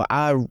kids. You know,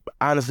 I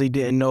honestly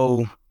didn't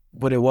know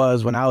what it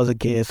was when I was a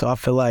kid, so I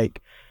feel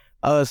like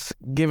us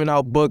giving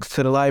out books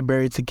to the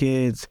library to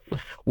kids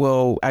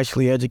will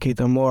actually educate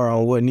them more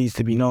on what needs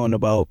to be known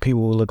about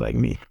people who look like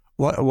me.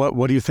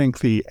 What do you think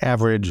the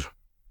average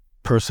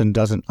person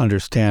doesn't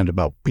understand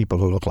about people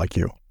who look like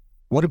you?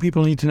 What do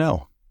people need to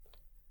know?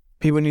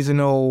 People need to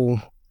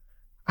know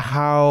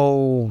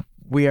how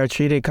we are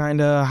treated,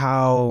 kind of,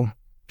 how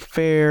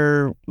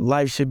fair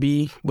life should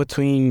be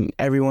between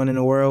everyone in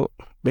the world,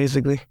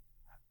 basically.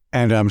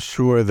 And I'm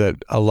sure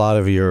that a lot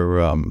of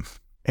your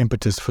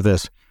impetus for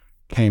this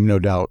came, no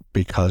doubt,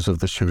 because of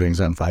the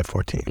shootings on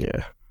 5/14.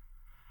 Yeah.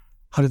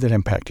 How did that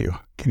impact you?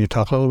 Can you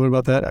talk a little bit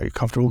about that? Are you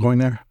comfortable going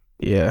there?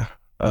 Yeah.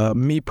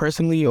 Me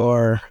personally,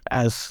 or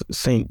as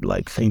St.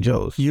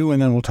 Joe's? You,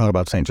 and then we'll talk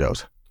about St.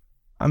 Joe's.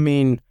 I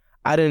mean,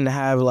 I didn't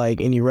have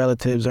any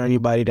relatives or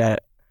anybody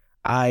that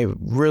I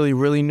really,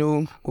 really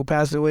knew who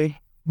passed away,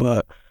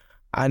 but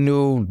I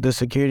knew the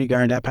security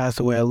guard that passed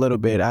away a little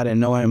bit. I didn't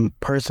know him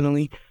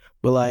personally,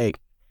 but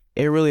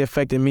it really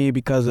affected me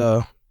because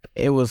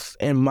it was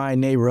in my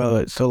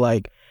neighborhood. So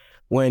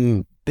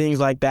when things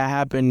like that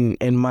happen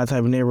in my type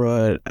of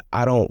neighborhood,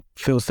 I don't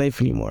feel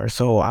safe anymore.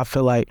 So I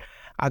feel like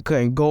I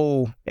couldn't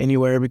go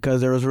anywhere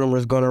because there was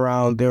rumors going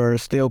around. There were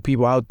still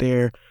people out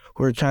there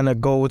who were trying to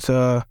go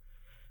to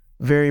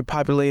very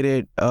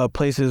populated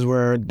places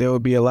where there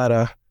would be a lot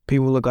of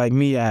people who look like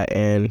me at,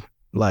 and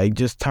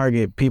just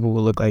target people who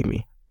look like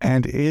me.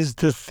 And is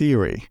the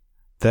theory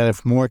that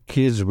if more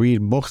kids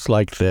read books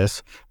like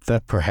this,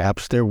 that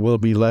perhaps there will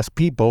be less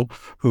people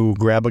who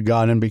grab a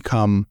gun and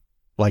become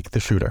like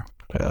the shooter?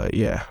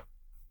 Yeah.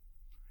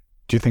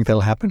 Do you think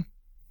that'll happen?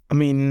 I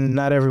mean,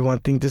 not everyone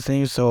thinks the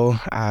same, so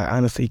I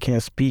honestly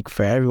can't speak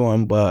for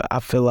everyone, but I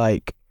feel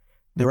like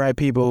the right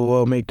people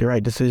will make the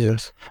right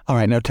decisions. All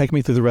right, now take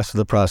me through the rest of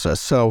the process.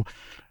 So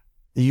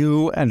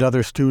you and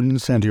other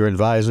students and your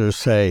advisors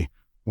say,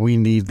 we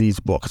need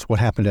these books. What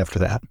happened after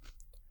that?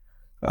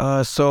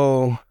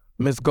 So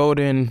Ms.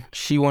 Golden,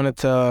 she wanted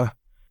to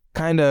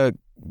kind of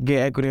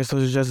get equity and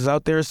social justice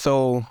out there.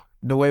 So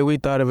the way we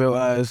thought of it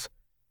was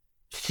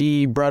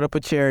she brought up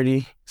a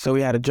charity. So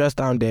we had a dress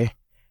down day.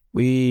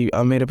 We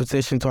made a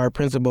petition to our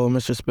principal,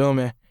 Mr.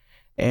 Spillman,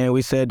 and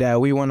we said that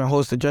we want to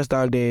host a dress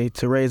down day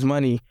to raise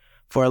money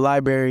for a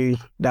library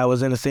that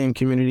was in the same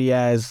community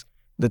as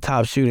the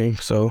top shooting.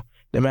 So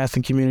the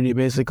Maston community,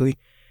 basically.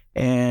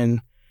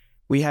 And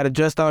we had a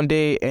dress down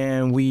day,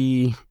 and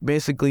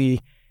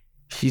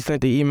she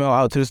sent the email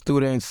out to the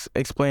students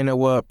explaining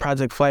what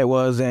Project Flight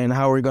was and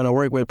how we're going to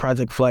work with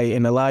Project Flight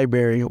in the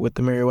library with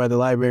the Merriweather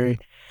Library.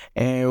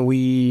 and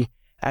we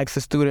asked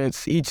the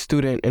students, each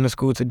student in the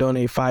school, to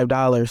donate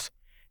 $5.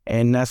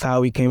 And that's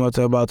how we came up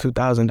to about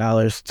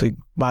 $2,000 to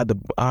buy the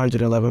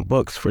 111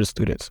 books for the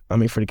students.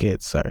 For the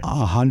kids, sorry.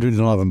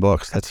 111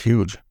 books. That's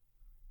huge.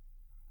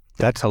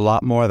 That's a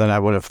lot more than I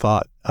would have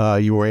thought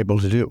you were able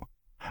to do.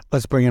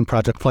 Let's bring in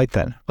Project Flight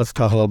then. Let's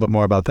talk a little bit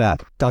more about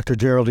that. Dr.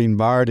 Geraldine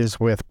Bard is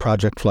with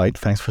Project Flight.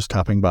 Thanks for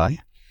stopping by.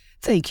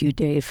 Thank you,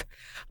 Dave.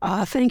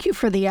 Thank you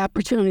for the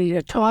opportunity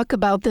to talk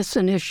about this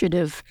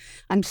initiative.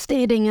 I'm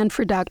standing in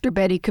for Dr.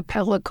 Betty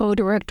Capella,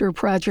 co-director of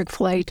Project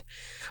Flight.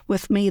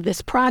 With me,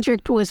 this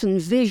project was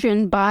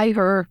envisioned by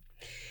her,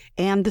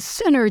 and the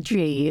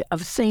synergy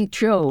of St.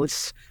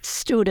 Joe's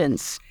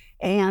students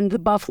and the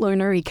Buffalo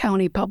and Erie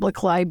County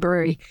Public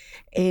Library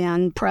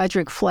and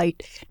Project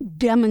Flight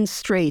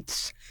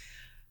demonstrates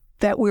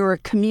that we're a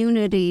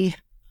community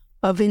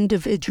of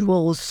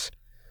individuals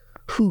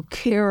who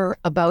care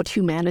about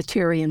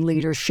humanitarian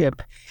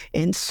leadership.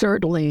 And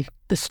certainly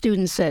the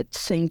students at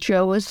St.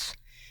 Joe's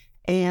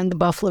and the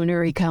Buffalo and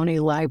Erie County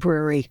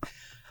Library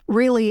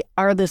really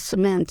are the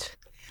cement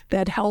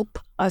that help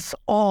us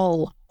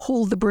all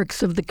hold the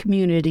bricks of the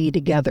community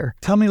together.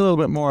 Tell me a little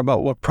bit more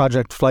about what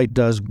Project Flight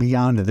does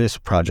beyond this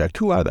project.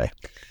 Who are they?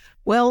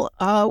 Well,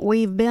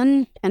 we've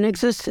been in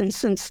existence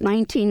since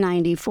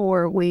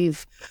 1994.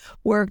 We've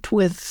worked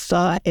with,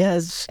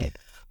 as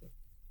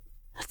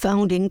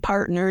founding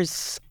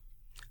partners,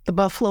 the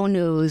Buffalo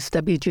News,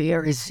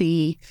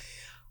 WGRZ,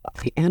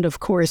 and of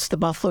course the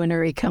Buffalo and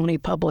Erie County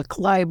Public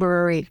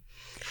Library,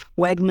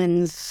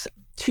 Wegmans,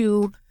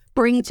 to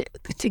bring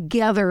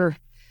together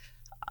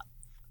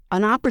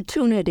an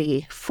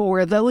opportunity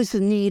for those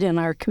in need in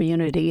our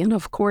community. And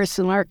of course,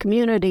 in our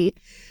community,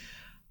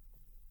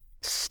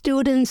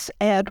 students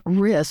at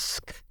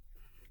risk,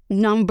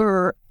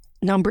 number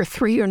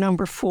 3 or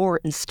number 4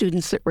 in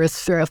students at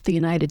risk throughout the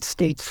United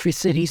States for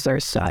cities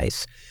our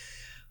size.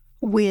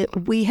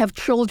 We have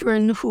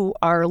children who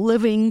are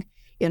living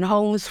in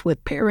homes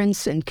with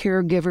parents and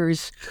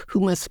caregivers who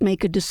must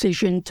make a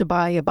decision to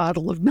buy a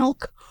bottle of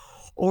milk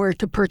or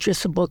to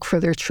purchase a book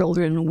for their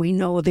children. We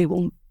know they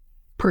will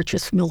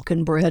purchase milk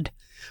and bread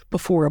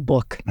before a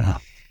book.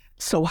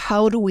 So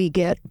how do we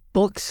get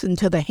books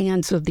into the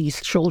hands of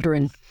these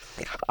children?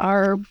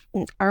 Our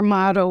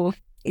motto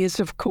is,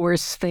 of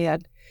course,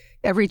 that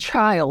every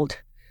child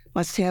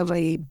must have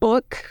a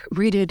book,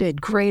 read it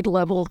at grade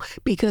level,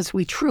 because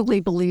we truly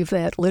believe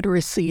that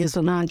literacy is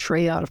an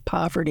entree out of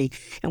poverty.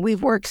 And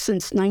we've worked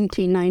since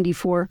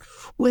 1994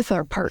 with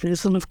our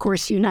partners. And of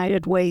course,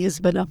 United Way has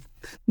been a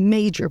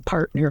major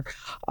partner.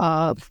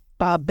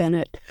 Bob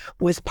Bennett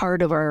was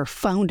part of our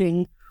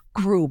founding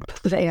group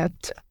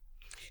that...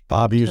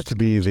 Bob used to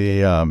be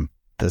the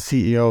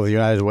CEO of the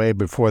United Way.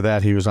 Before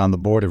that, he was on the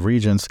Board of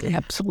Regents.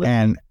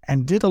 Absolutely.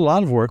 And did a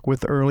lot of work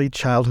with early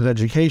childhood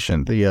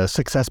education. The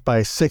Success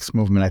by 6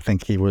 movement, I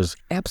think he was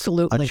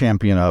absolutely a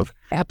champion of.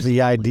 Absolutely.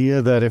 The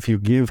idea that if you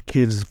give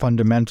kids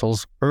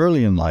fundamentals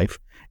early in life,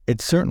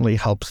 it certainly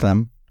helps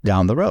them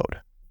down the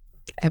road.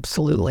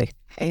 Absolutely.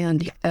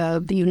 And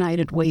the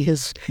United Way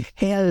has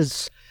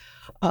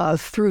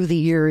through the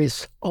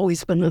years,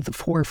 always been at the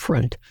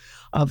forefront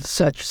of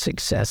such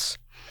success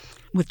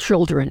with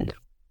children.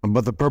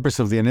 But the purpose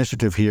of the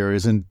initiative here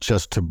isn't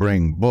just to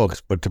bring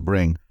books, but to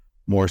bring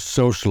more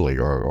socially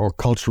or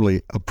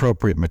culturally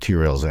appropriate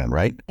materials in,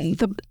 right?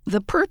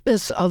 The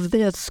purpose of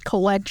this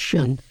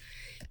collection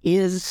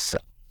is,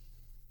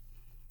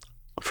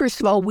 first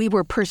of all, we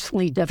were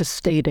personally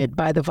devastated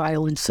by the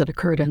violence that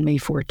occurred on May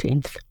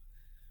 14th,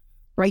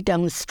 right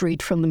down the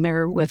street from the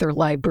Merriweather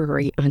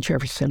Library on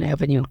Jefferson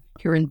Avenue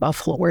here in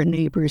Buffalo. Our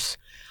neighbors,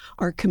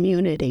 our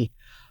community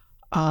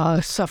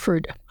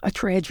suffered a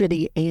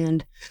tragedy,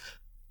 and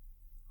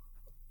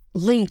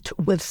linked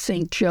with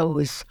St.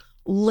 Joe's,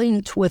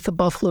 linked with the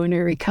Buffalo and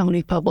Erie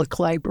County Public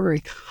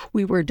Library,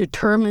 we were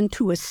determined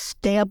to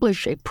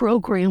establish a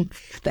program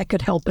that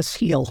could help us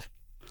heal.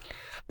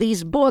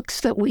 These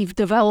books that we've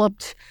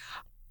developed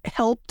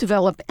help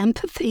develop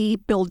empathy,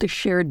 build a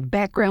shared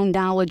background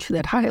knowledge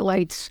that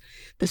highlights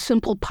the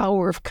simple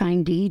power of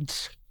kind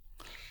deeds,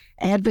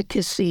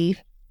 advocacy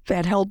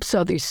that helps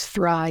others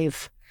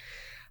thrive.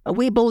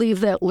 We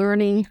believe that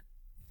learning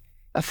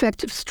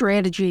effective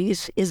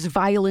strategies is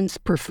violence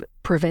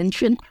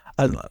prevention.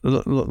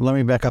 Let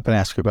me back up and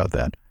ask you about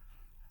that.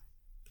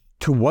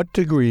 To what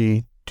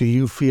degree do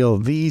you feel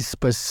these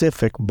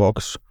specific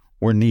books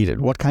were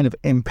needed? What kind of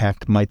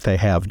impact might they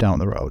have down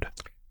the road?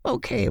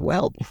 Okay,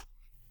 well,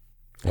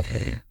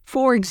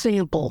 for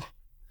example,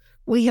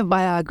 we have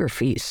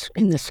biographies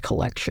in this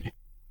collection.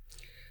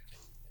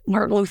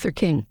 Martin Luther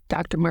King,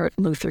 Dr.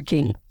 Martin Luther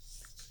King,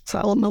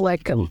 Salam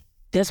Aleikum,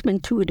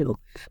 Desmond Tutu,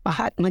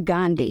 Mahatma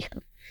Gandhi.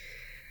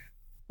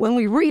 When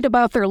we read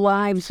about their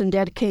lives and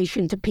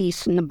dedication to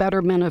peace and the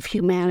betterment of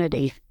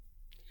humanity,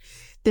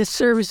 this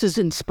serves as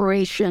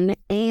inspiration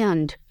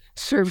and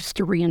serves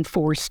to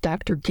reinforce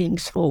Dr.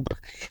 King's hope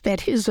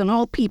that his and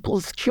all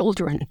people's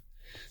children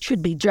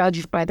should be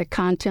judged by the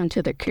content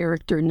of their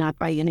character, not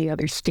by any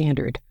other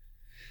standard.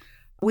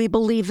 We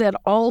believe that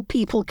all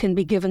people can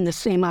be given the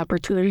same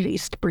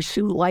opportunities to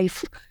pursue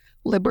life,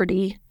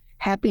 liberty,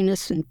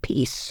 happiness, and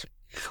peace.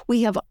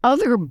 We have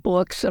other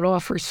books that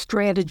offer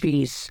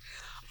strategies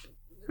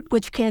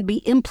which can be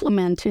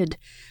implemented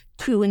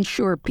to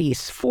ensure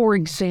peace. For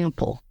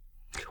example,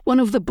 one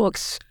of the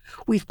books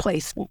we've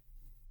placed,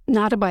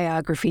 not a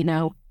biography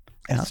now,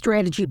 a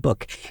strategy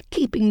book,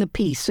 Keeping the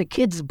Peace, a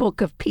kid's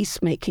book of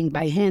peacemaking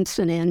by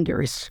Dion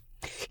Anderson.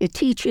 It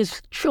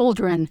teaches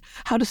children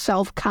how to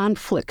solve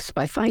conflicts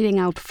by finding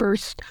out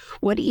first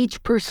what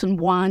each person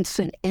wants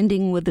and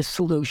ending with a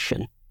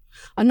solution.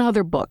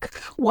 Another book,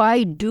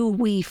 Why Do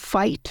We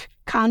Fight?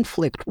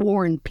 Conflict,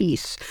 War, and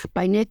Peace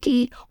by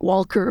Nikki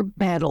Walker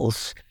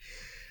Battles.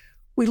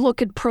 We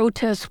look at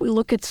protests, we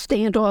look at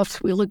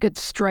standoffs, we look at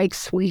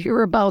strikes, we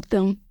hear about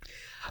them.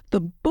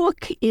 The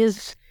book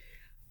is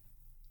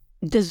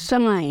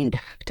designed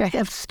to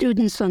have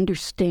students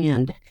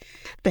understand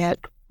that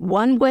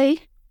one way,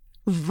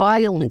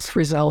 violence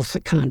resolves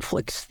the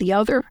conflicts. The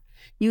other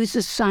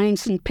uses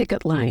signs and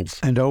picket lines.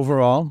 And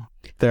overall,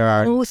 there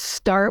are... Both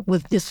start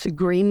with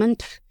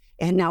disagreement,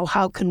 and now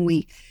how can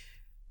we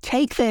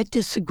take that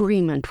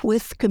disagreement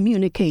with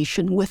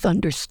communication, with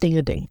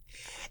understanding,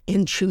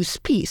 and choose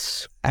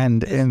peace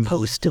and as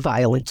opposed to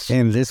violence.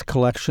 In this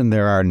collection,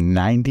 there are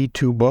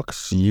 92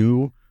 books.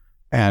 You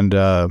and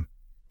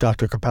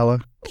Dr. Capella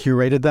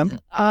curated them?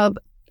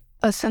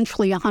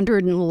 Essentially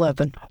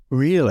 111.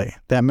 Really?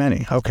 That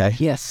many? Okay.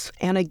 Yes.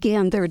 And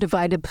again, they're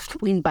divided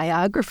between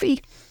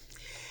biography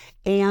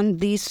and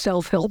these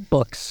self-help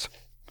books.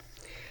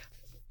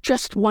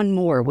 Just one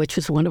more, which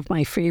is one of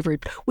my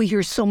favorite. We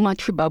hear so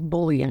much about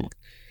bullying.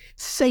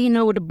 Say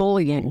No to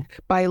Bullying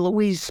by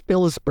Louise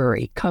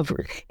Spilsbury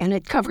and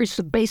it covers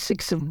the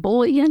basics of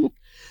bullying,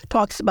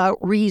 talks about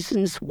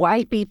reasons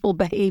why people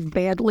behave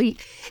badly,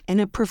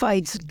 and it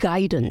provides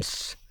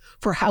guidance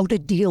for how to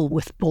deal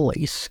with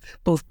bullies,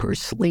 both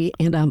personally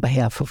and on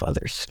behalf of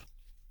others.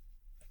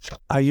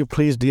 Are you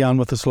pleased, Dion,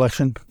 with the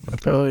selection?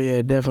 Oh,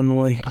 yeah,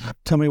 definitely.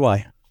 Tell me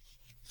why.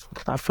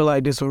 I feel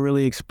like this will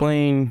really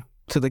explain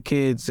to the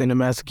kids in the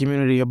master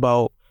community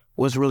about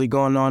what's really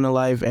going on in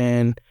life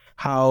and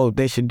how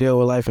they should deal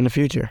with life in the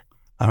future.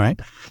 All right.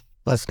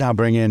 Let's now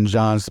bring in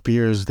John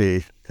Spears,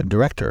 the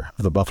director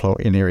of the Buffalo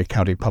and Erie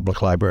County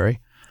Public Library.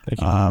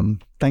 Thank you.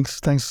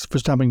 Thanks for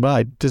stopping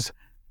by. Does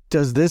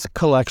this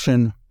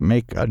collection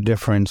make a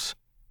difference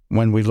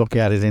when we look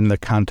at it in the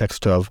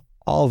context of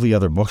all the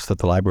other books that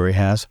the library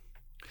has?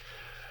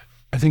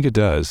 I think it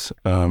does,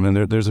 and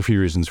there's a few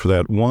reasons for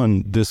that.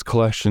 One, this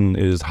collection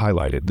is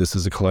highlighted. This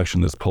is a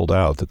collection that's pulled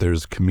out, that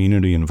there's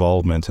community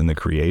involvement in the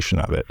creation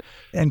of it.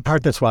 In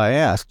part, that's why I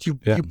asked. You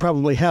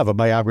probably have a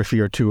biography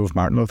or two of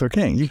Martin Luther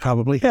King. You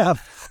probably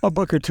have a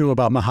book or two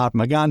about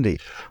Mahatma Gandhi.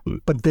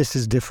 But this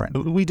is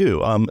different. We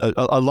do.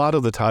 A lot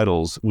of the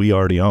titles we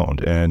already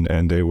owned,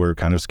 and they were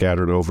kind of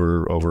scattered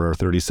over our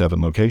 37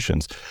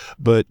 locations.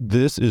 But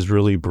this is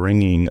really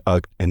bringing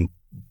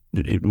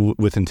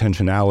with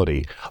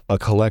intentionality, a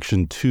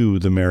collection to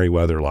the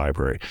Merriweather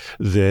Library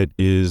that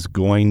is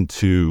going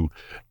to,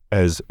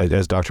 as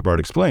Dr. Bard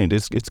explained,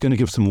 it's going to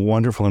give some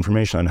wonderful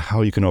information on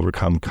how you can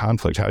overcome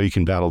conflict, how you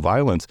can battle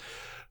violence.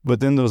 But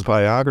then those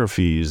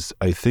biographies,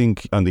 I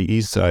think on the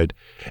East Side,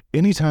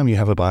 anytime you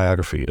have a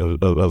biography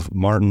of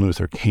Martin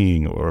Luther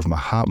King or of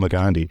Mahatma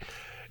Gandhi,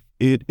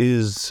 it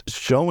is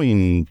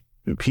showing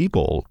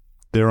people,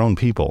 their own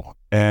people.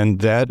 And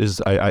that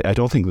is, I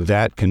don't think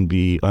that can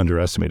be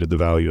underestimated, the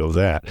value of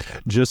that.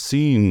 Just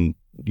seeing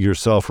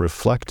yourself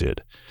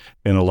reflected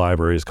in a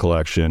library's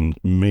collection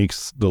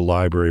makes the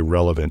library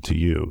relevant to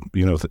you.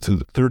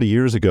 30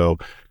 years ago,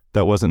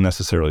 that wasn't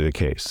necessarily the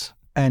case.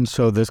 And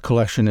so this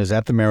collection is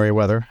at the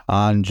Merriweather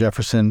on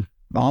Jefferson,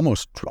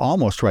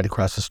 almost right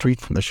across the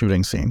street from the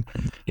shooting scene.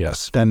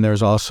 Yes. Then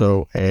there's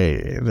also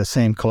the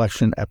same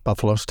collection at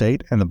Buffalo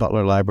State and the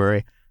Butler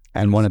Library,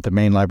 and one at the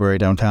main library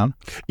downtown.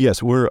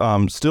 Yes, we're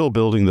still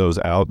building those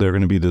out. They're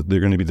going to be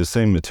the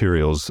same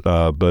materials,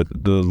 but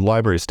the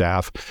library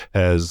staff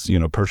has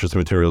purchased the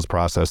materials,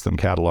 processed them,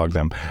 cataloged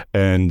them,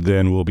 and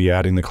then we'll be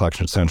adding the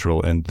collection at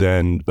Central, and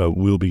then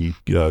we'll be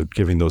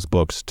giving those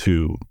books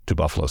to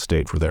Buffalo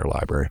State for their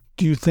library.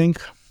 Do you think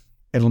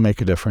it'll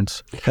make a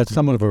difference? That's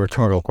somewhat of a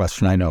rhetorical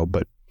question, I know,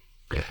 but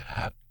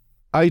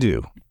I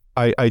do.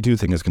 I do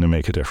think it's going to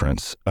make a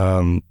difference.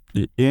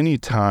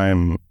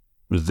 Anytime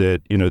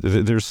that,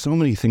 there's so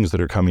many things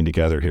that are coming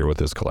together here with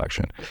this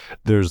collection.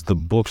 There's the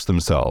books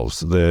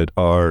themselves that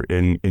are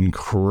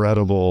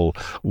incredible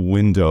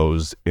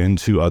windows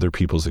into other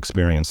people's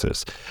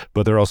experiences,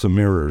 but they're also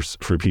mirrors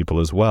for people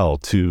as well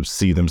to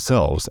see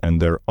themselves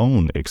and their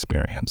own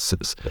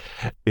experiences.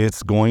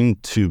 It's going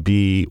to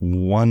be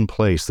one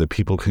place that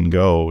people can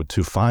go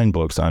to find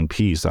books on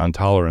peace, on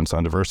tolerance,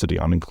 on diversity,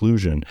 on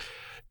inclusion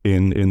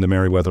in the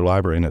Merriweather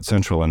Library and at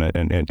Central and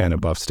at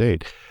Buff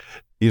State.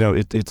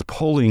 It's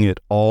pulling it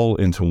all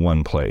into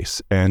one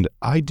place. And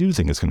I do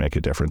think it's going to make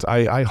a difference.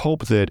 I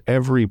hope that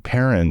every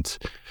parent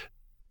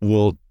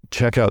will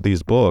check out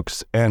these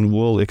books and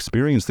will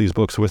experience these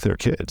books with their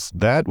kids.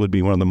 That would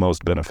be one of the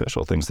most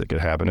beneficial things that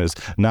could happen, is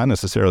not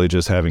necessarily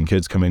just having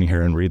kids come in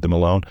here and read them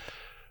alone,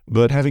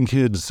 but having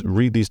kids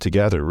read these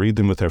together, read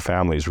them with their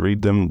families,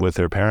 read them with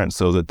their parents,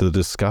 so that the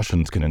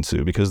discussions can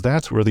ensue, because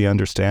that's where the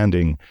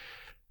understanding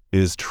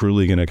is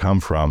truly going to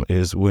come from,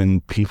 is when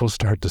people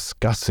start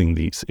discussing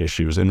these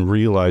issues and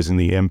realizing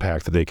the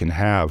impact that they can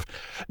have,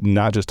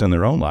 not just in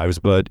their own lives,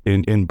 but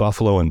in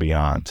Buffalo and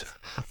beyond.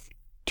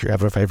 Do you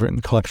have a favorite in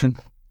the collection?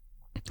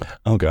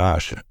 Oh,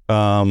 gosh.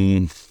 I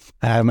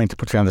don't mean to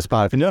put you on the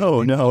spot.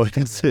 No,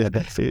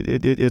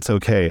 it's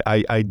okay.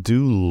 I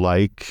do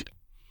like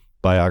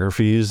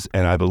biographies,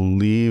 and I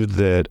believe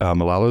that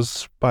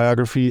Malala's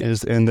biography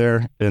is in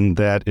there, and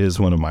that is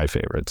one of my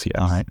favorites,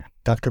 yes. All right.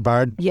 Dr.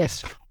 Bard?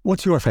 Yes.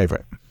 What's your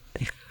favorite?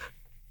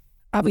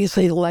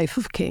 Obviously, The Life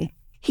of King.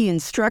 He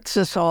instructs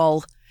us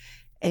all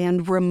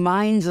and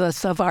reminds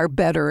us of our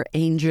better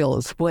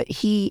angels. What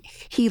he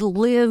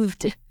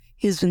lived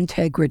his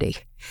integrity,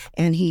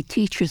 and he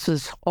teaches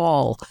us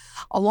all,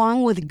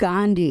 along with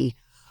Gandhi,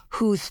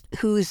 whose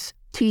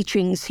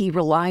teachings he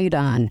relied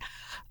on.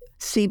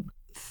 See,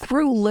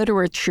 through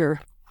literature,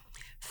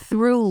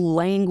 through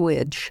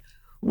language,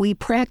 we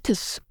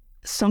practice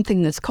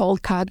something that's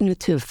called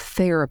cognitive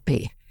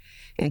therapy.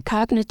 And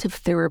cognitive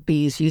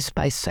therapy is used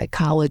by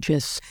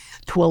psychologists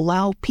to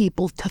allow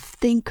people to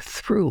think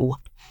through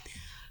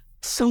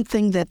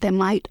something that they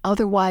might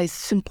otherwise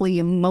simply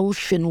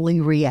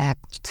emotionally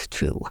react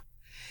to.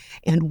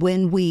 And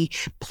when we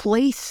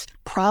place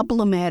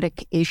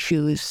problematic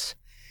issues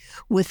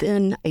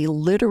within a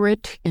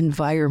literate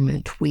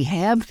environment, we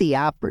have the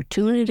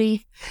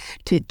opportunity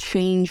to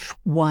change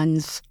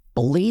one's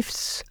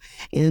beliefs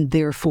and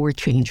therefore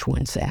change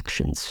one's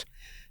actions.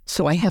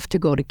 So I have to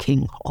go to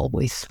King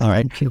always. All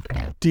right.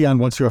 Dion,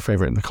 what's your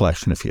favorite in the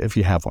collection, if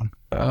you have one?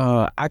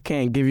 I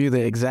can't give you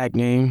the exact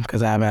name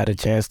because I haven't had a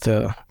chance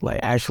to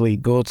actually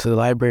go to the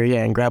library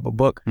and grab a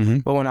book. Mm-hmm.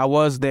 But when I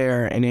was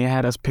there and they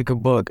had us pick a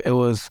book, it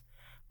was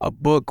a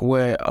book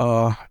with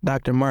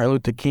Dr. Martin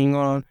Luther King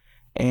on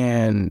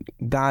and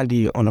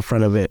Gandhi on the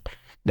front of it.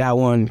 That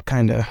one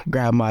kind of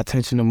grabbed my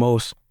attention the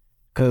most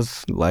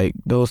because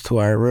those two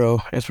are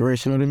real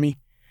inspirational to me.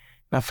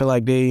 And I feel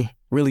like they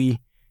really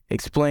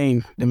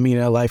explain the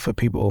meaning of life for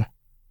people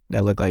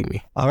that look like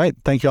me. All right.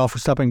 Thank you all for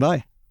stopping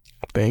by.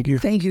 Thank you.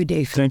 Thank you,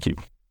 Dave. Thank you.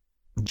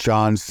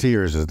 John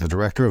Sears is the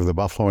director of the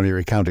Buffalo and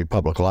Erie County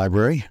Public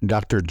Library.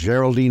 Dr.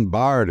 Geraldine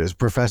Bard is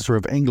professor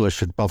of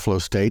English at Buffalo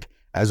State,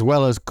 as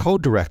well as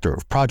co-director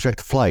of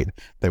Project Flight.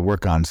 They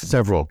work on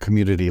several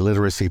community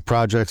literacy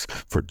projects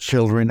for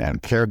children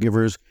and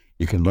caregivers.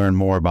 You can learn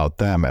more about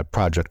them at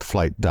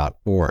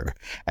projectflight.org.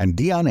 And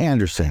Dion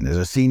Anderson is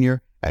a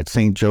senior at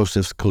St.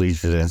 Joseph's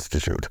Collegiate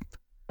Institute.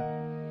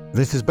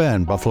 This has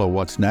been Buffalo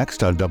What's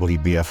Next on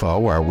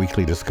WBFO, our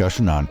weekly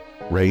discussion on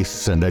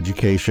race and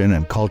education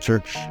and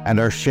culture and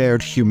our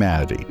shared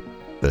humanity.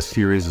 The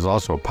series is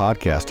also a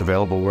podcast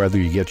available wherever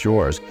you get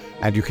yours,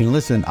 and you can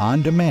listen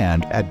on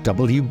demand at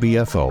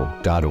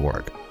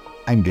WBFO.org.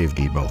 I'm Dave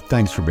Debo.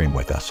 Thanks for being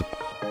with us.